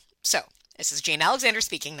share. So this is Jane Alexander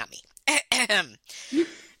speaking, not me.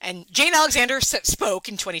 And Jane Alexander spoke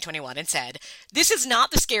in 2021 and said, "This is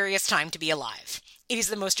not the scariest time to be alive. It is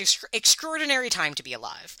the most extraordinary time to be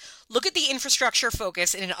alive. Look at the infrastructure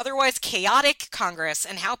focus in an otherwise chaotic Congress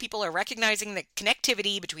and how people are recognizing the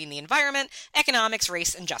connectivity between the environment, economics,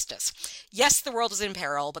 race, and justice. Yes, the world is in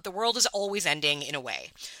peril, but the world is always ending in a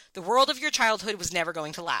way. The world of your childhood was never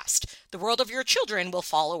going to last. The world of your children will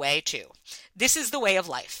fall away too. This is the way of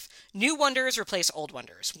life. New wonders replace old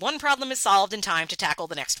wonders. One problem is solved in time to tackle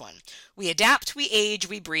the next one. We adapt, we age,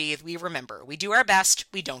 we breathe, we remember. We do our best,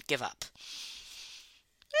 we don't give up.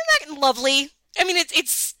 Isn't that lovely? I mean,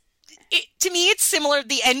 to me, it's similar to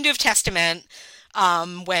the end of Testament,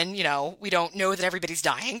 when, you know, we don't know that everybody's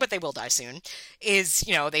dying, but they will die soon, is,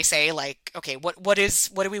 you know, they say, like, okay, what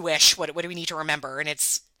do we wish? What do we need to remember? And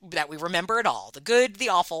it's that we remember it all. The good, the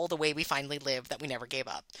awful, the way we finally lived, that we never gave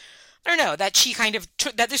up. I don't know, that she kind of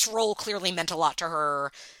took, that this role clearly meant a lot to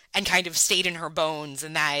her and kind of stayed in her bones,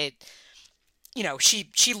 and that, you know,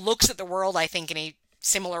 she looks at the world, I think, in a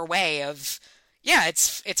similar way of, yeah,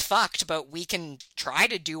 it's fucked, but we can try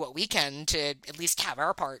to do what we can to at least have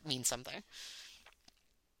our part mean something.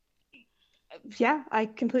 Yeah, I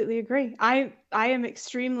completely agree. I am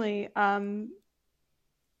extremely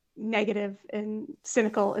negative and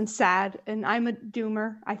cynical and sad, and I'm a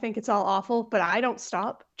doomer. I think it's all awful, but I don't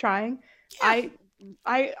stop trying. Yeah.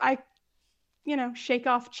 I you know, shake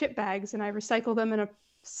off chip bags and I recycle them in a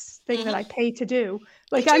thing that I pay to do.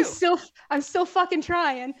 Like, I'm still fucking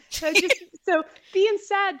trying. So being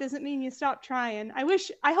sad doesn't mean you stop trying.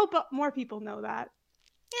 I hope more people know that.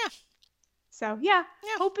 Yeah. So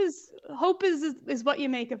hope is what you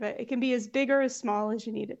make of it. It can be as big or as small as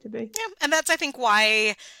you need it to be. Yeah, and that's, I think,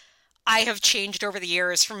 why I have changed over the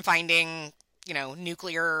years from finding, you know,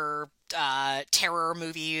 nuclear terror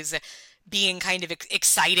movies being kind of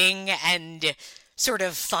exciting and sort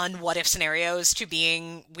of fun what-if scenarios to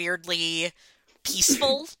being weirdly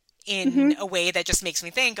peaceful in a way that just makes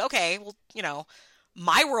me think, okay, well, you know,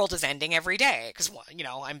 my world is ending every day because, you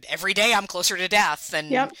know, every day I'm closer to death,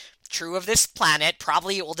 and true of this planet,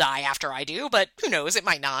 probably it will die after I do, but who knows, it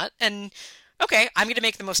might not. And okay, I'm going to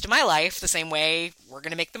make the most of my life the same way we're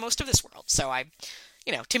going to make the most of this world. So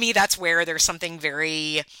you know, to me, that's where there's something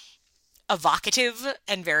very evocative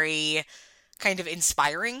and very kind of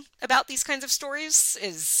inspiring about these kinds of stories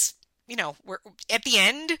is, you know, we're at the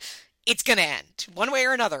end, it's going to end. One way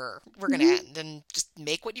or another, we're going to end, and just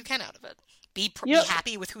make what you can out of it. Be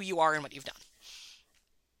happy with who you are and what you've done.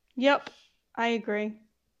 Yep, I agree.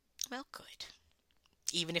 Well, good.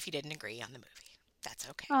 Even if you didn't agree on the movie. That's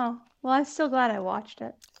okay. Oh, well, I'm still glad I watched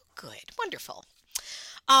it. Good. Wonderful.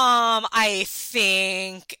 I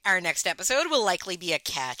think our next episode will likely be a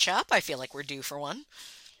catch-up. I feel like we're due for one.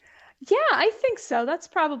 Yeah, I think so. That's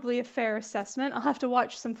probably a fair assessment. I'll have to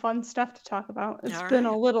watch some fun stuff to talk about. It's been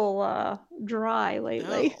a little dry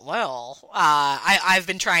lately. Oh, well, I've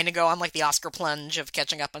been trying to go on like the Oscar plunge of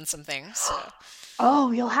catching up on some things. So.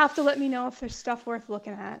 Oh, you'll have to let me know if there's stuff worth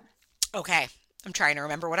looking at. Okay. I'm trying to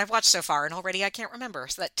remember what I've watched so far, and already I can't remember.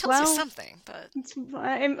 So that tells you something. But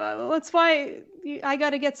that's why I got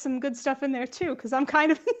to get some good stuff in there too, because I'm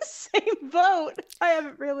kind of in the same boat. I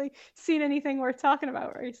haven't really seen anything worth talking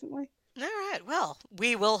about recently. All right. Well,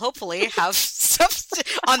 we will hopefully have stuff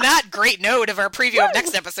on that great note of our preview of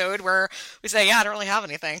next episode, where we say, "Yeah, I don't really have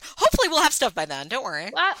anything." Hopefully, we'll have stuff by then. Don't worry.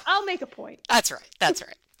 I'll make a point. That's right. That's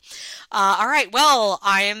right. All right. Well,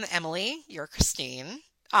 I am Emily. You're Christine.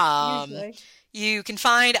 Usually. You can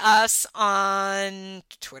find us on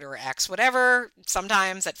Twitter or X, whatever,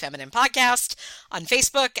 sometimes at Feminine Podcast, on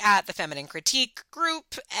Facebook at The Feminine Critique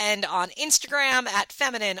Group, and on Instagram at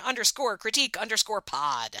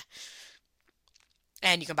Feminine_Critique_pod.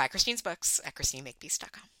 And you can buy Christine's books at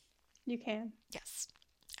ChristineMakePeace.com. You can. Yes.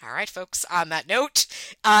 All right, folks, on that note,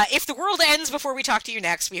 if the world ends before we talk to you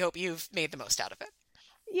next, we hope you've made the most out of it.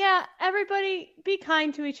 Yeah, everybody, be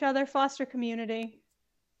kind to each other, foster community.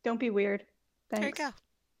 Don't be weird. Thanks. There you go.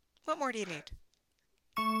 What more do you need?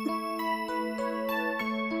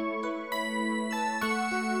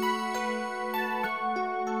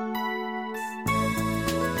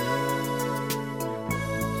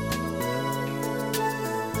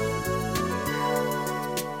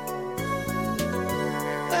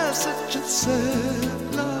 There's such a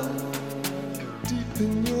sad love deep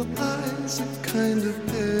in your eyes, a kind of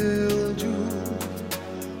pale jewel,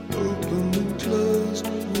 open and closed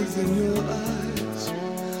within your eyes.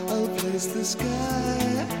 I'll place the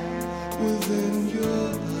sky within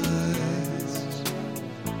your eyes.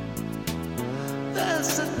 There's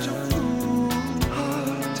such a full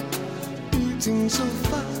heart beating so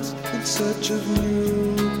fast in search of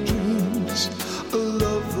new dreams. A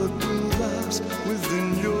love that will last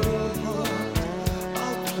within your heart.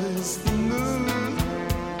 I'll place the moon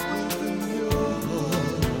within your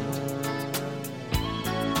heart.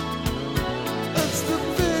 As the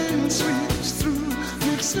pain sweeps through,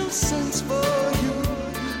 makes no sense for